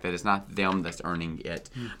the fact that it's not them that's earning it,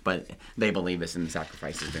 but they believe it's in the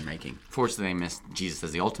sacrifices they're making. Fortunately, they miss Jesus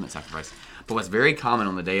as the ultimate sacrifice. But what's very common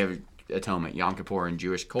on the Day of Atonement, Yom Kippur, in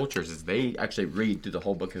Jewish cultures is they actually read through the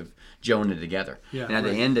whole book of Jonah together. Yeah, and at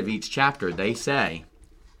the end of each chapter, they say,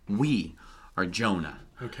 we are Jonah.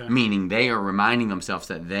 Okay. Meaning they are reminding themselves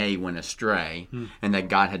that they went astray and that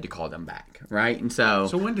God had to call them back, right? And so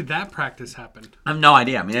when did that practice happen? I have no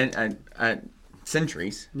idea. I mean,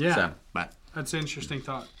 centuries. Yeah. But that's an interesting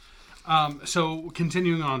thought. So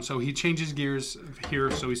continuing on, so he changes gears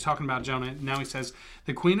here. So he's talking about Jonah. Now he says,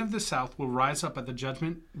 the queen of the south will rise up at the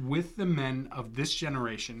judgment with the men of this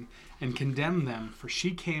generation and condemn them, for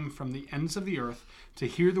she came from the ends of the earth to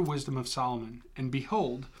hear the wisdom of Solomon. And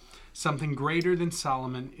behold, something greater than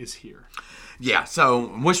Solomon is here. Yeah,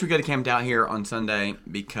 so wish we could have camped out here on Sunday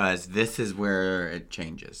because this is where it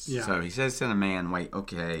changes. Yeah. So he says, son of man, wait,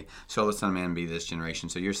 okay, so the son of man be this generation.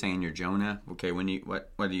 So you're saying you're Jonah? Okay, when you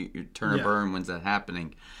what do you turn or burn? When's that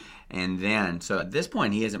happening? And then, so at this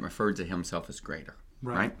point, he hasn't referred to himself as greater.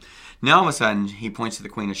 Right. Now, all of a sudden, he points to the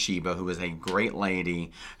Queen of Sheba, who was a great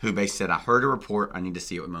lady who basically said, I heard a report. I need to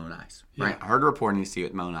see it with my own eyes. Right. I heard a report. I need to see it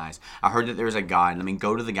with my own eyes. I heard that there's a God. Let me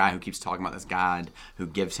go to the guy who keeps talking about this God who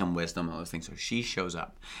gives him wisdom and all those things. So she shows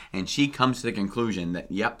up and she comes to the conclusion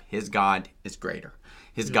that, yep, his God is greater.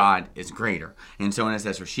 His God is greater. And so when it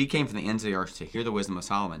says, for she came from the ends of the earth to hear the wisdom of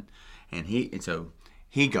Solomon. And so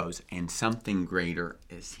he goes, and something greater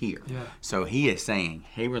is here. Yeah. So he is saying,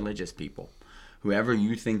 hey, religious people, whoever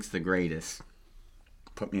you think's the greatest,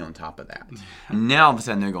 put me on top of that. And now all of a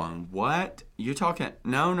sudden they're going, what? You're talking,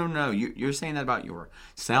 no. You're saying that about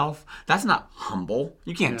yourself? That's not humble.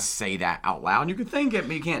 You can't say that out loud. You can think it,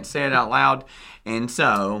 but you can't say it out loud. And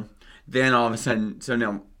so then all of a sudden, so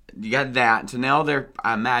now you got that. So now they're,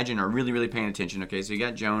 I imagine, are really, really paying attention. Okay, so you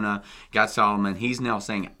got Jonah, you got Solomon. He's now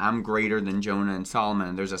saying, I'm greater than Jonah and Solomon.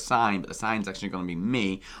 And there's a sign, but the sign's actually going to be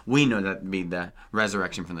me. We know that to be the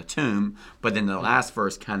resurrection from the tomb. But then the last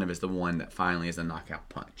verse kind of is the one that finally is the knockout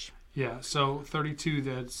punch. Yeah, so 32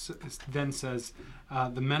 then says,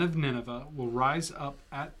 the men of Nineveh will rise up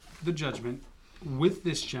at the judgment with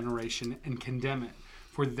this generation and condemn it.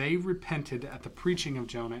 For they repented at the preaching of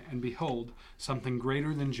Jonah, and behold, something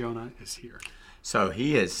greater than Jonah is here. So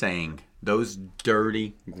he is saying those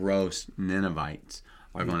dirty, gross Ninevites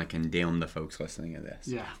are going to condemn the folks listening to this.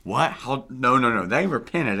 Yeah. What? How? No. They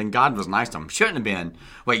repented, and God was nice to them. Shouldn't have been.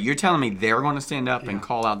 Wait, you're telling me they're going to stand up and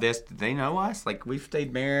call out this? Did they know us? Like, we've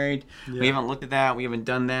stayed married. Yeah. We haven't looked at that. We haven't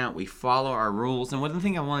done that. We follow our rules. And one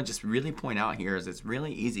thing I want to just really point out here is it's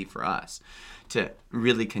really easy for us to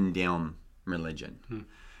really condemn religion,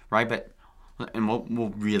 right? But and we'll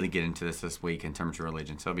really get into this week in terms of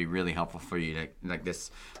religion, so it'll be really helpful for you to like this.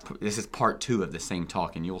 This is part 2 of the same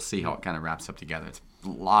talk, and you'll see how it kind of wraps up together. It's a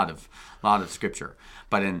lot of scripture,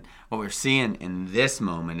 but in what we're seeing in this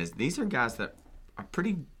moment is these are guys that are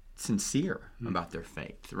pretty sincere about their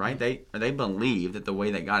faith, right? They believe that the way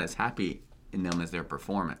that God is happy in them is their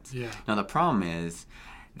performance. Yeah. Now the problem is,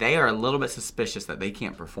 they are a little bit suspicious that they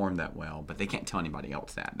can't perform that well, but they can't tell anybody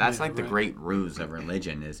else that. That's the great ruse of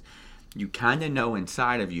religion is you kind of know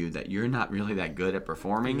inside of you that you're not really that good at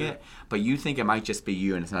performing it, but you think it might just be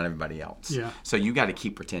you and it's not everybody else. Yeah. So you got to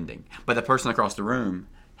keep pretending. But the person across the room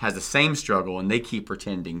has the same struggle and they keep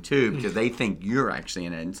pretending too because they think you're actually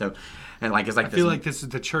in it. And so, and like it's like I feel like this is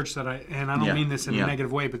the church that I don't mean this in a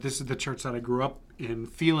negative way, but this is the church that I grew up in,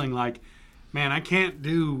 feeling like, man, I can't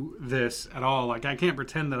do this at all. Like, I can't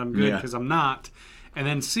pretend that I'm good because I'm not. And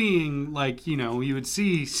then seeing, like, you know, you would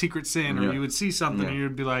see Secret Sin or you would see something and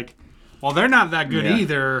you'd be like, well, they're not that good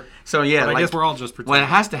either. So, yeah. But I guess we're all just pretending. What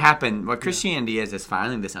has to happen, what Christianity is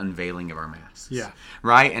finally this unveiling of our masks. Yeah.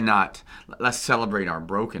 Right? And not, let's celebrate our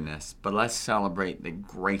brokenness, but let's celebrate the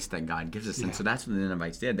grace that God gives us. And so that's what the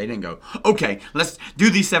Ninevites did. They didn't go, okay, let's do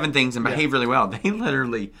these 7 things and behave really well. They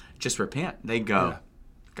literally just repent. They go,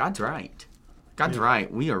 God's right. God's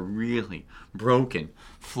right. We are really broken,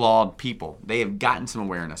 flawed people. They have gotten some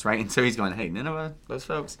awareness, right? And so he's going, hey, Nineveh, those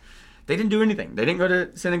folks, they didn't do anything. They didn't go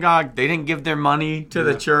to synagogue. They didn't give their money to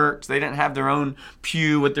the church. They didn't have their own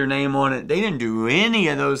pew with their name on it. They didn't do any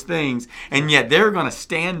of those things. And yet they're going to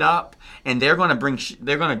stand up and they're going to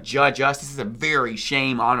they're going to judge us. This is a very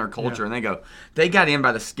shame, honor culture. And they go, they got in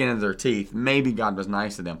by the skin of their teeth. Maybe God was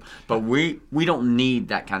nice to them. But we don't need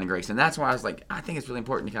that kind of grace. And that's why I was like, I think it's really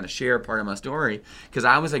important to kind of share part of my story because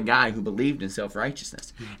I was a guy who believed in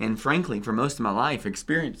self-righteousness. And frankly, for most of my life,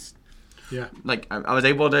 experienced like I was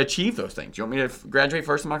able to achieve those things. You want me to graduate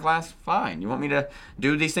first in my class? Fine. You want me to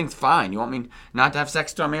do these things? Fine. You want me not to have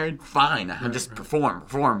sex till I'm married? Fine. I just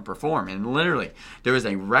perform. And literally, there was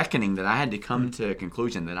a reckoning that I had to come to a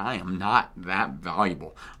conclusion that I am not that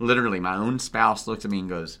valuable. Literally, my own spouse looks at me and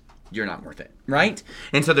goes, you're not worth it. Right?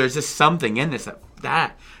 And so there's just something in this,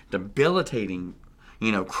 that debilitating,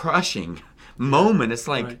 crushing moment. It's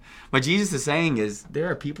like what Jesus is saying is there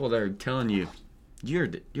are people that are telling you, you're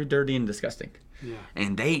dirty and disgusting. Yeah.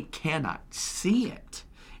 And they cannot see it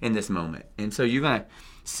in this moment. And so you're going to,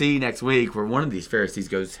 see next week where one of these Pharisees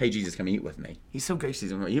goes, "Hey, Jesus, come eat with me." He's so gracious,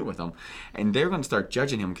 he's going to eat with them. And they're going to start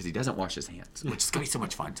judging him because he doesn't wash his hands, which is going to be so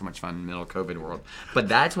much fun in the middle of COVID world. But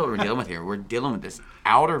that's what we're dealing with here. We're dealing with this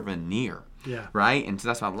outer veneer. Yeah. Right? And so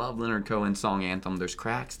that's why I love Leonard Cohen's song anthem. There's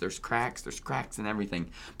cracks and everything.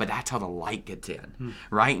 But that's how the light gets in.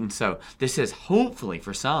 Right? And so this is hopefully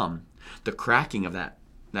for some the cracking of that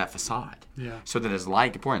facade. Yeah. So that as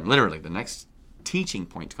light can pour in. Literally, the next teaching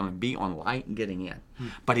point is going to be on light and getting in.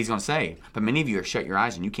 But he's going to say, but many of you are shut your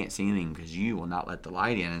eyes and you can't see anything because you will not let the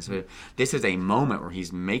light in. And so this is a moment where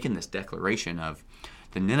he's making this declaration of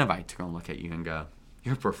the Ninevites are going to look at you and go,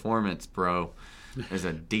 your performance, bro, is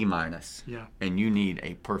a D-. Yeah. And you need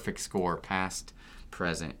a perfect score, past,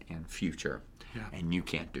 present, and future. Yeah. And you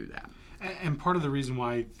can't do that. And part of the reason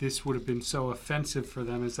why this would have been so offensive for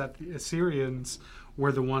them is that the Assyrians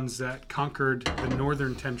were the ones that conquered the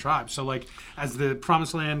northern 10 tribes. So, like, as the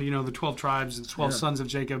promised land, the 12 tribes, the 12 sons of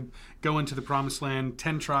Jacob go into the promised land,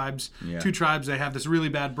 10 tribes, 2 tribes, they have this really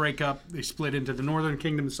bad breakup. They split into the northern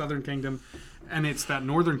kingdom, the southern kingdom. And it's that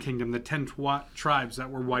northern kingdom, the 10 tribes that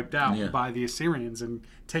were wiped out by the Assyrians and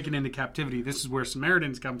taken into captivity. This is where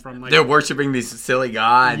Samaritans come from. Like, they're worshiping these silly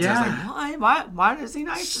gods. Yeah. I was like, why does he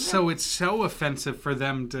nice to them? So it's so offensive for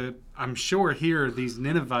them to, I'm sure, hear these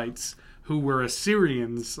Ninevites who were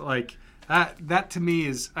Assyrians, like, that to me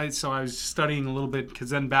is, so I was studying a little bit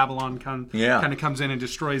because then Babylon kind of comes in and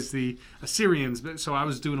destroys the Assyrians. So I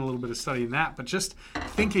was doing a little bit of studying that, but just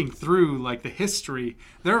thinking through like the history,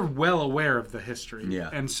 they're well aware of the history. Yeah.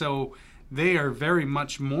 And so they are very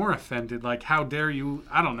much more offended. Like, how dare you,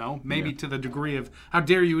 I don't know, maybe to the degree of, how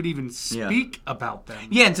dare you would even speak about them?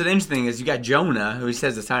 Yeah, and so the interesting thing is you got Jonah, who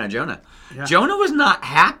says the sign of Jonah. Yeah. Jonah was not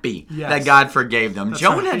happy that God forgave them. That's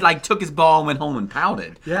Jonah right. took his ball and went home and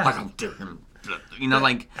pouted. Yeah. Like, oh, dear him.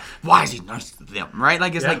 Like, why is he nice to them, right?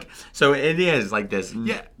 Like, it's like, so it is like this.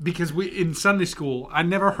 Yeah, because in Sunday school, I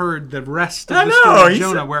never heard the rest of the story of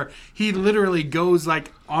Jonah, where he literally goes,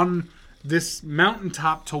 like, on this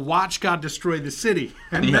mountaintop to watch God destroy the city.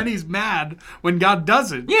 And then he's mad when God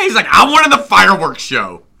doesn't. Yeah, he's like, I wanted the fireworks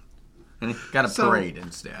show. And he got a parade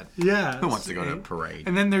instead. Yeah. Who wants to go to a parade?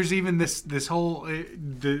 And then there's even this whole,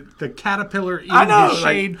 the caterpillar eating his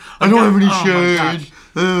shade. I don't have any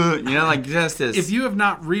shade. Just this. If you have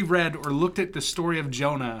not reread or looked at the story of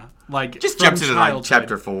Jonah, like, just jump to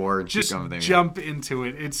chapter 4. And just jump into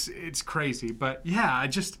it. It's crazy. But yeah,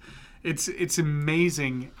 it's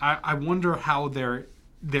amazing. I wonder how they're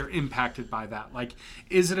impacted by that. Like,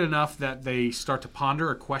 is it enough that they start to ponder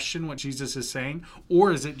or question what Jesus is saying,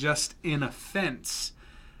 or is it just in offense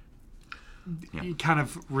kind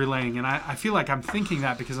of relaying? And I feel like I'm thinking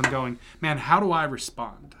that because I'm going, man, how do I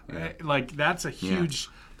respond? Like, that's a huge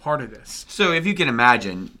part of this. So if you can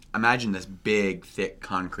imagine this big, thick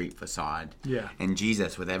concrete facade. Yeah. And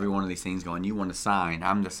Jesus with every one of these things going, you want a sign,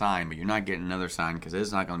 I'm the sign, but you're not getting another sign because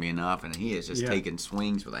it's not going to be enough. And he is just taking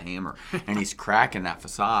swings with a hammer and he's cracking that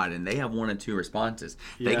facade. And they have one of two responses.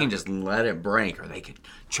 They can just let it break, or they can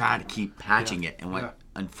try to keep patching it. And what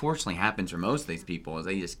unfortunately happens for most of these people is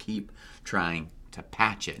they just keep trying to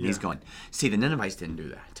patch it. And he's going, see, the Ninevites didn't do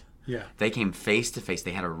that. Yeah. They came face to face.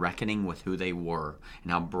 They had a reckoning with who they were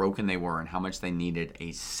and how broken they were and how much they needed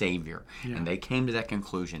a Savior. Yeah. And they came to that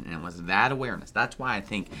conclusion, and it was that awareness. That's why I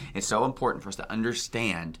think it's so important for us to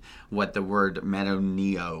understand what the word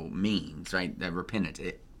metanoeo means, right? That repentance.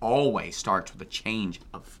 It always starts with a change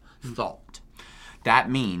of thought.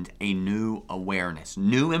 That means a new awareness,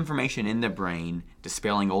 new information in the brain,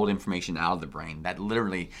 dispelling old information out of the brain. That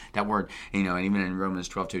literally, that word, and even in Romans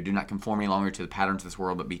 12:2, do not conform any longer to the patterns of this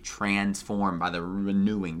world, but be transformed by the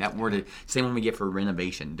renewing. That word is the same one we get for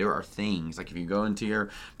renovation. There are things, like if you go into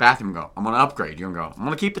your bathroom and go, I'm going to upgrade. You're going to go, I'm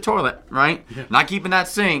going to keep the toilet, right? Yeah. Not keeping that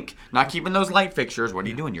sink, not keeping those light fixtures. What are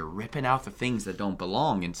you doing? You're ripping out the things that don't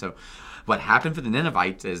belong. And so what happened for the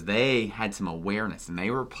Ninevites is they had some awareness, and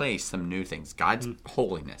they replaced some new things. God's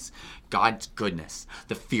holiness, God's goodness,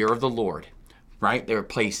 the fear of the Lord, right? They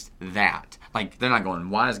replaced that. Like, they're not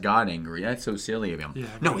going, why is God angry? That's so silly of him. Yeah,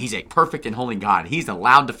 no, he's a perfect and holy God. He's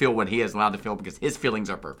allowed to feel what he is allowed to feel because his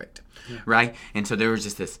feelings are perfect, right? And so there was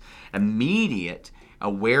just this immediate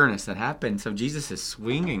awareness that happened. So Jesus is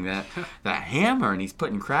swinging that hammer, and he's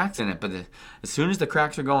putting cracks in it. But as soon as the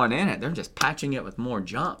cracks are going in it, they're just patching it with more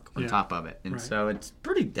junk on top of it. And so it's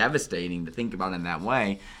pretty devastating to think about it in that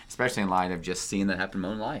way, especially in light of just seeing that happen in my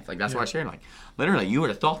own life. Like, that's why I shared. Like, literally, you would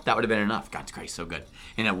have thought that would have been enough. God's grace so good.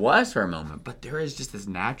 And it was for a moment. But there is just this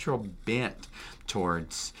natural bent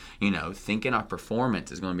towards, thinking our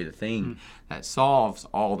performance is going to be the thing that solves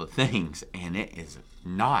all the things. And it is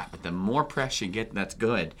not. But the more press you get, that's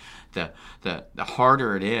good. The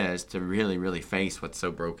harder it is to really, really face what's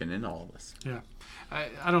so broken in all of us. Yeah.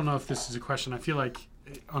 I don't know if this is a question. I feel like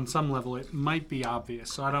on some level it might be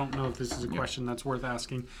obvious. So I don't know if this is a question that's worth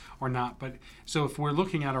asking or not. But so if we're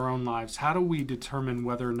looking at our own lives, how do we determine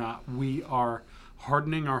whether or not we are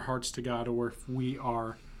hardening our hearts to God, or if we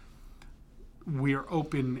are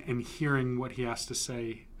open and hearing what he has to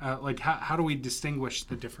say? How do we distinguish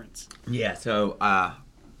the difference? Yeah, so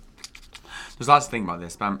there's lots to think about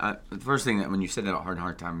this, but the first thing that when you said that about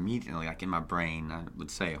hard time, immediately, like in my brain, I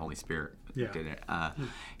would say Holy Spirit did it.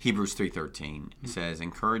 Hebrews 3:13 says,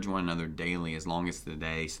 encourage one another daily as long as the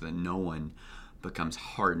day, so that no one becomes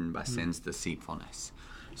hardened by sin's deceitfulness.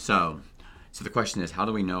 So the question is, how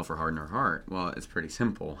do we know if we're hardened our heart? Well, it's pretty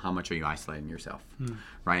simple. How much are you isolating yourself?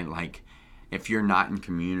 Right? Like, if you're not in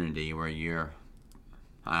community where you're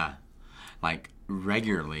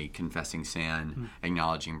regularly confessing sin,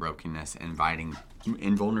 acknowledging brokenness, inviting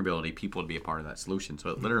in vulnerability people to be a part of that solution. So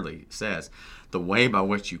it literally says the way by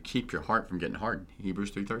which you keep your heart from getting hardened.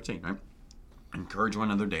 Hebrews 3:13, right? Encourage one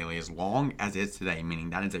another daily as long as it's today, meaning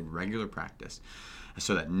that is a regular practice,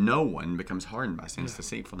 so that no one becomes hardened by sin's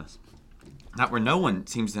deceitfulness. That where no one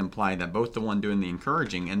seems to imply that both the one doing the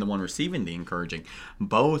encouraging and the one receiving the encouraging,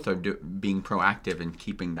 both are being proactive in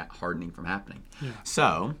keeping that hardening from happening. Yeah.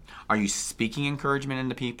 So, are you speaking encouragement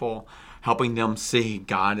into people, helping them see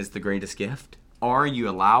God as the greatest gift? Are you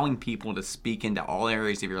allowing people to speak into all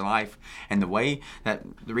areas of your life? And the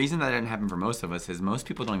reason that didn't happen for most of us is most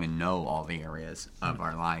people don't even know all the areas of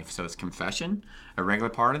our life. So is confession a regular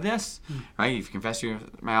part of this? Right? If you confess your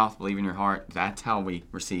mouth, believe in your heart, that's how we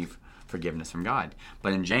receive forgiveness from God.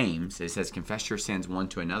 But in James, it says, confess your sins one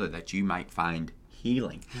to another that you might find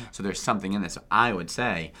healing. Yeah. So there's something in this. So I would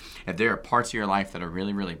say, if there are parts of your life that are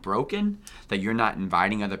really, really broken, that you're not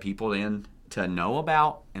inviting other people in to know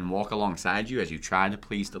about and walk alongside you as you try to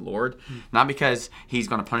please the Lord, not because he's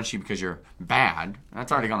going to punish you because you're bad.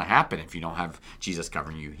 That's already going to happen if you don't have Jesus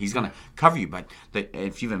covering you. He's going to cover you, but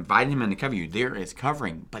if you've invited him in to cover you, there is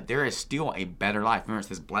covering, but there is still a better life. Remember, it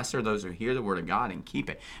says, blessed are those who hear the word of God and keep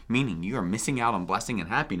it, meaning you are missing out on blessing and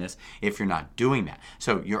happiness if you're not doing that.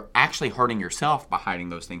 So you're actually hurting yourself by hiding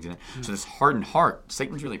those things in it. So this hardened heart,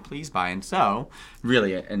 Satan's really pleased by, and so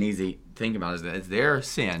really an easy thing about is that is there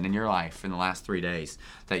sin in your life in the last 3 days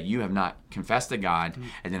that you have not confessed to God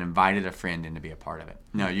and then invited a friend in to be a part of it?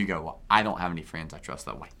 No, you go, well, I don't have any friends I trust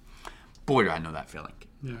that way. Boy, do I know that feeling.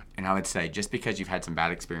 Yeah. And I would say, just because you've had some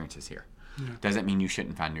bad experiences here doesn't mean you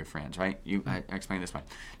shouldn't find new friends, right? I explain this way.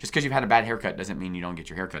 Just because you've had a bad haircut doesn't mean you don't get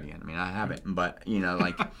your haircut again. I mean, I haven't, but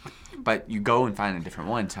but you go and find a different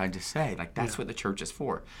one. So I just say, that's what the church is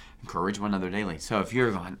for. Encourage one another daily. So if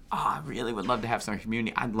you're going, I really would love to have some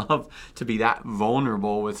community. I'd love to be that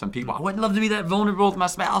vulnerable with some people. I wouldn't love to be that vulnerable with my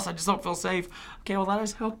spouse. I just don't feel safe. Okay, well, let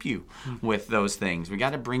us help you with those things. We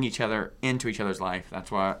got to bring each other into each other's life.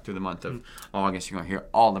 That's why through the month of August, you're going to hear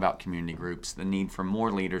all about community groups, the need for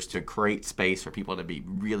more leaders to create space for people to be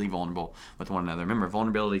really vulnerable with one another. Remember,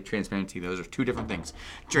 vulnerability, transparency, those are two different things.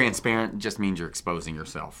 Transparent just means you're exposing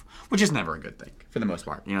yourself, which is never a good thing for the most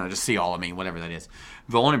part. Just see all of me, whatever that is.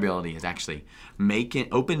 Vulnerability is actually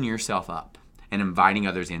opening yourself up and inviting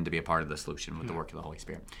others in to be a part of the solution with the work of the Holy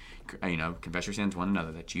Spirit. Confess your sins one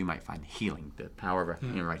another that you might find healing, the power of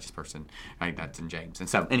a righteous person. Right? That's in James. And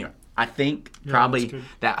so, anyway, I think probably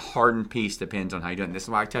that hardened piece depends on how you do it. And this is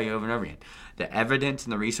why I tell you over and over again. The evidence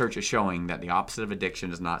and the research is showing that the opposite of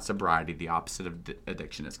addiction is not sobriety. The opposite of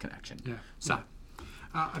addiction is connection. Yeah. So. Yeah.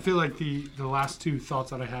 I feel like the last two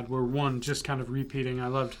thoughts that I had were, one, just kind of repeating. I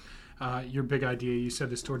loved your big idea. You said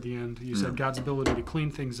this toward the end. You said God's ability to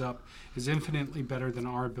clean things up is infinitely better than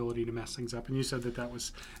our ability to mess things up. And you said that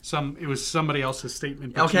was somebody else's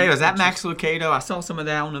statement. Okay, was that Max Lucado? I saw some of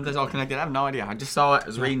that. I don't know if that's all connected. I have no idea. I just saw it. I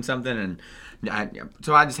was reading something, and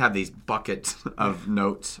so I just have these buckets of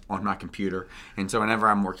notes on my computer. And so whenever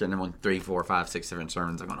I'm working on 3, 4, 5, 6 different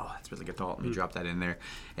sermons, I'm going, that's really good thought. Let me drop that in there.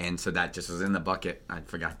 And so that just was in the bucket. I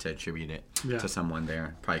forgot to attribute it to someone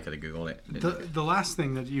there. Probably could have Googled it. The last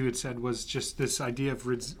thing that you had said was just this idea of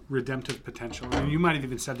redemptive potential. I mean, you might have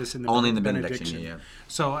even said this in the only in the benediction. Yeah.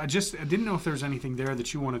 So I didn't know if there was anything there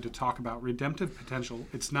that you wanted to talk about. Redemptive potential.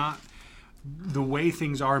 It's not the way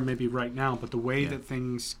things are maybe right now, but the way that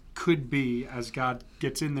things could be as God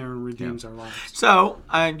gets in there and redeems our lives. So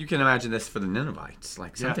you can imagine this for the Ninevites.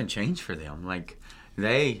 Something changed for them.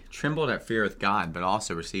 They trembled at fear with God, but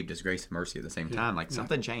also received his grace and mercy at the same time.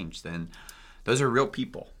 Something changed. And those are real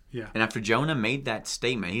people. Yeah. And after Jonah made that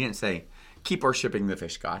statement, he didn't say, keep worshiping the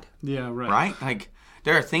fish god. Yeah, right. Right?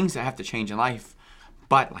 There are things that have to change in life.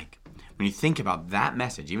 But when you think about that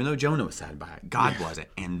message, even though Jonah was sad by it, God wasn't.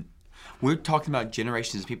 And we're talking about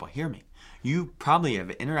generations of people. Hear me. You probably have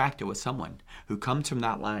interacted with someone who comes from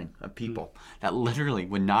that line of people that literally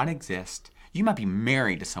would not exist. You might be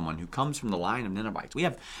married to someone who comes from the line of Ninevites. We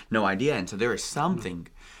have no idea. And so there is something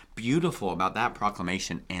beautiful about that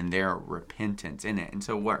proclamation and their repentance in it. And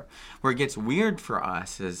so where it gets weird for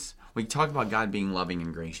us is we talk about God being loving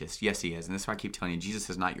and gracious. Yes, he is. And that's why I keep telling you, Jesus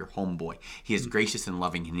is not your homeboy. He is gracious and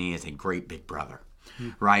loving, and he is a great big brother.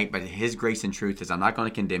 Right? But his grace and truth is, I'm not going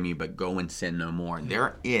to condemn you, but go and sin no more. And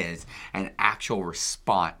there is an actual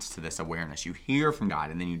response to this awareness. You hear from God,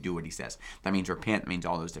 and then you do what he says. That means repent. That means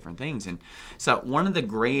all those different things. And so one of the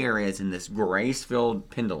gray areas in this grace-filled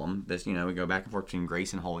pendulum, this, we go back and forth between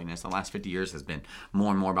grace and holiness. The last 50 years has been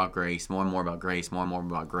more and more about grace, more and more about grace, more and more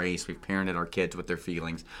about grace. We've parented our kids with their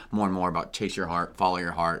feelings, more and more about chase your heart, follow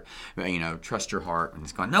your heart, trust your heart. And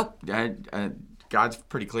it's going, nope, God's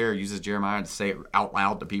pretty clear. He uses Jeremiah to say it out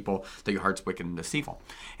loud to people that your heart's wicked and deceitful.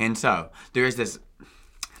 And so there is this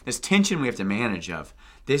tension we have to manage of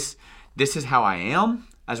this is how I am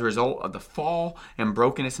as a result of the fall and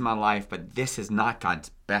brokenness in my life, but this is not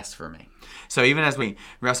God's best for me. So even as we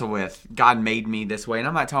wrestle with God made me this way, and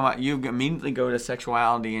I'm not talking about you immediately go to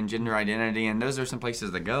sexuality and gender identity, and those are some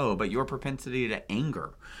places to go, but your propensity to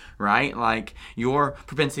anger, right? Like your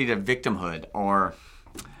propensity to victimhood or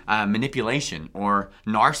manipulation or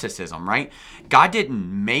narcissism, right? God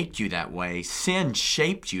didn't make you that way. Sin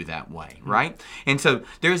shaped you that way, right? And so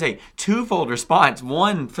there's a twofold response.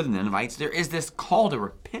 One, for the Ninevites, there is this call to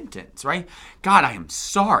repentance, right? God, I am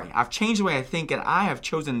sorry. I've changed the way I think, and I have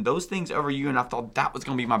chosen those things over you, and I thought that was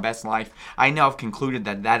going to be my best life. I now have concluded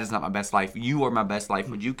that that is not my best life. You are my best life.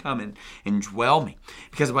 Would you come and dwell me?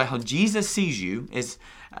 Because how Jesus sees you is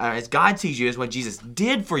as God sees you, is what Jesus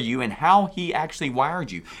did for you and how he actually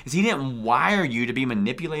wired you. Is he didn't wire you to be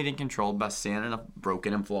manipulated and controlled by sin in a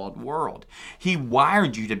broken and flawed world. He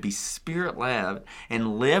wired you to be spirit-led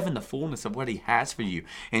and live in the fullness of what he has for you.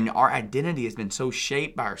 And our identity has been so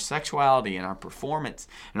shaped by our sexuality and our performance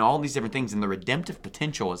and all these different things. And the redemptive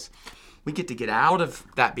potential is we get to get out of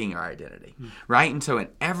that being our identity, right? And so in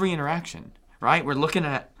every interaction, right, we're looking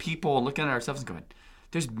at people, looking at ourselves and going,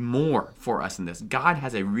 there's more for us in this. God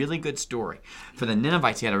has a really good story. For the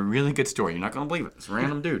Ninevites, he had a really good story. You're not going to believe it. This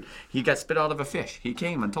random dude, he got spit out of a fish. He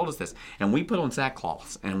came and told us this. And we put on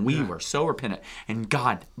sackcloths, and we were so repentant. And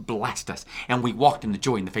God blessed us. And we walked in the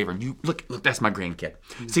joy and the favor. And you look, that's my grandkid.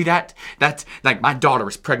 See that? That's like my daughter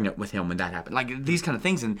was pregnant with him when that happened. Like these kind of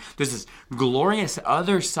things. And there's this glorious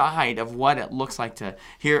other side of what it looks like to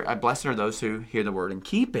hear. Blessed are those who hear the word and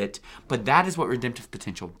keep it. But that is what redemptive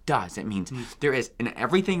potential does. It means there is an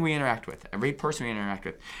everything we interact with, every person we interact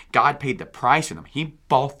with, God paid the price for them. He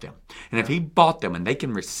bought them. And if he bought them and they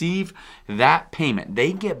can receive that payment,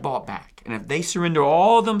 they get bought back. And if they surrender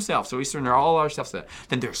all themselves, so we surrender all ourselves to that,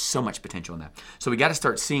 then there's so much potential in that. So we got to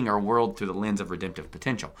start seeing our world through the lens of redemptive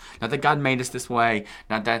potential. Not that God made us this way,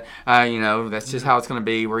 not that, that's just how it's going to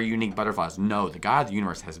be. We're unique butterflies. No, the God of the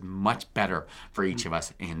universe has much better for each of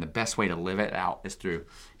us. And the best way to live it out is through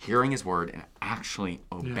hearing his word and actually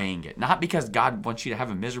obeying it. Not because God wants you to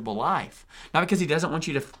have a miserable life. Not because he doesn't want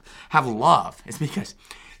you to have love. It's because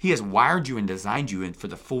he has wired you and designed you for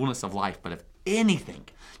the fullness of life. But if anything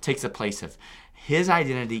takes the place of his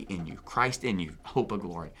identity in you, Christ in you, hope of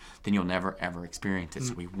glory, then you'll never, ever experience it.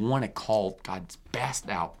 So we want to call God's best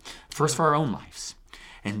out, first for our own lives,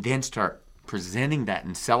 and then start presenting that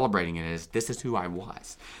and celebrating it as this is who I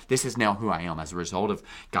was. This is now who I am as a result of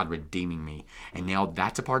God redeeming me. And now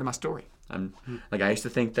that's a part of my story. Like I used to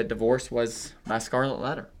think that divorce was my scarlet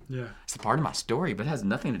letter. Yeah. It's a part of my story, but it has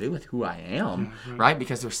nothing to do with who I am, right?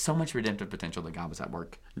 Because there's so much redemptive potential that God was at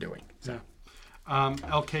work doing. So.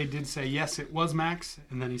 LK did say, yes, it was Max,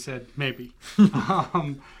 and then he said, maybe.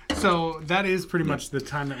 So that is pretty much the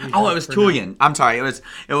time that we it was Tullian. Now. I'm sorry. It was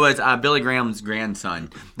Billy Graham's grandson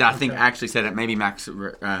that I think actually said it. Maybe Max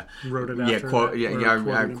wrote it after.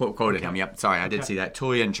 I quoted him. Yep. Sorry, I did see that.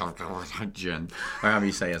 Tullian, or however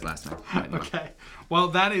you say his last name. Anyway. Okay. Well,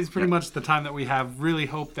 that is pretty much the time that we have. Really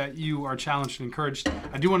hope that you are challenged and encouraged.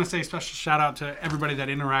 I do want to say a special shout out to everybody that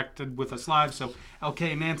interacted with us live. So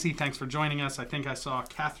LK and Nancy, thanks for joining us. I think I saw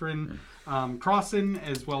Catherine Crossan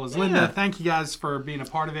as well as Linda. Thank you guys for being a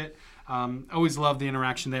part of it. Always love the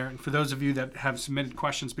interaction there. And for those of you that have submitted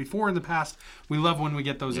questions before in the past, we love when we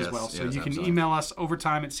get those as well. So you can email us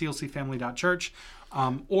overtime@clcfamily.church.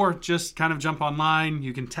 Or just kind of jump online.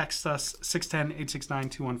 You can text us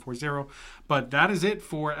 610-869-2140. But that is it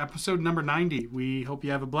for episode number 90. We hope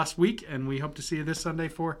you have a blessed week, and we hope to see you this Sunday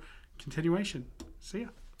for continuation. See ya.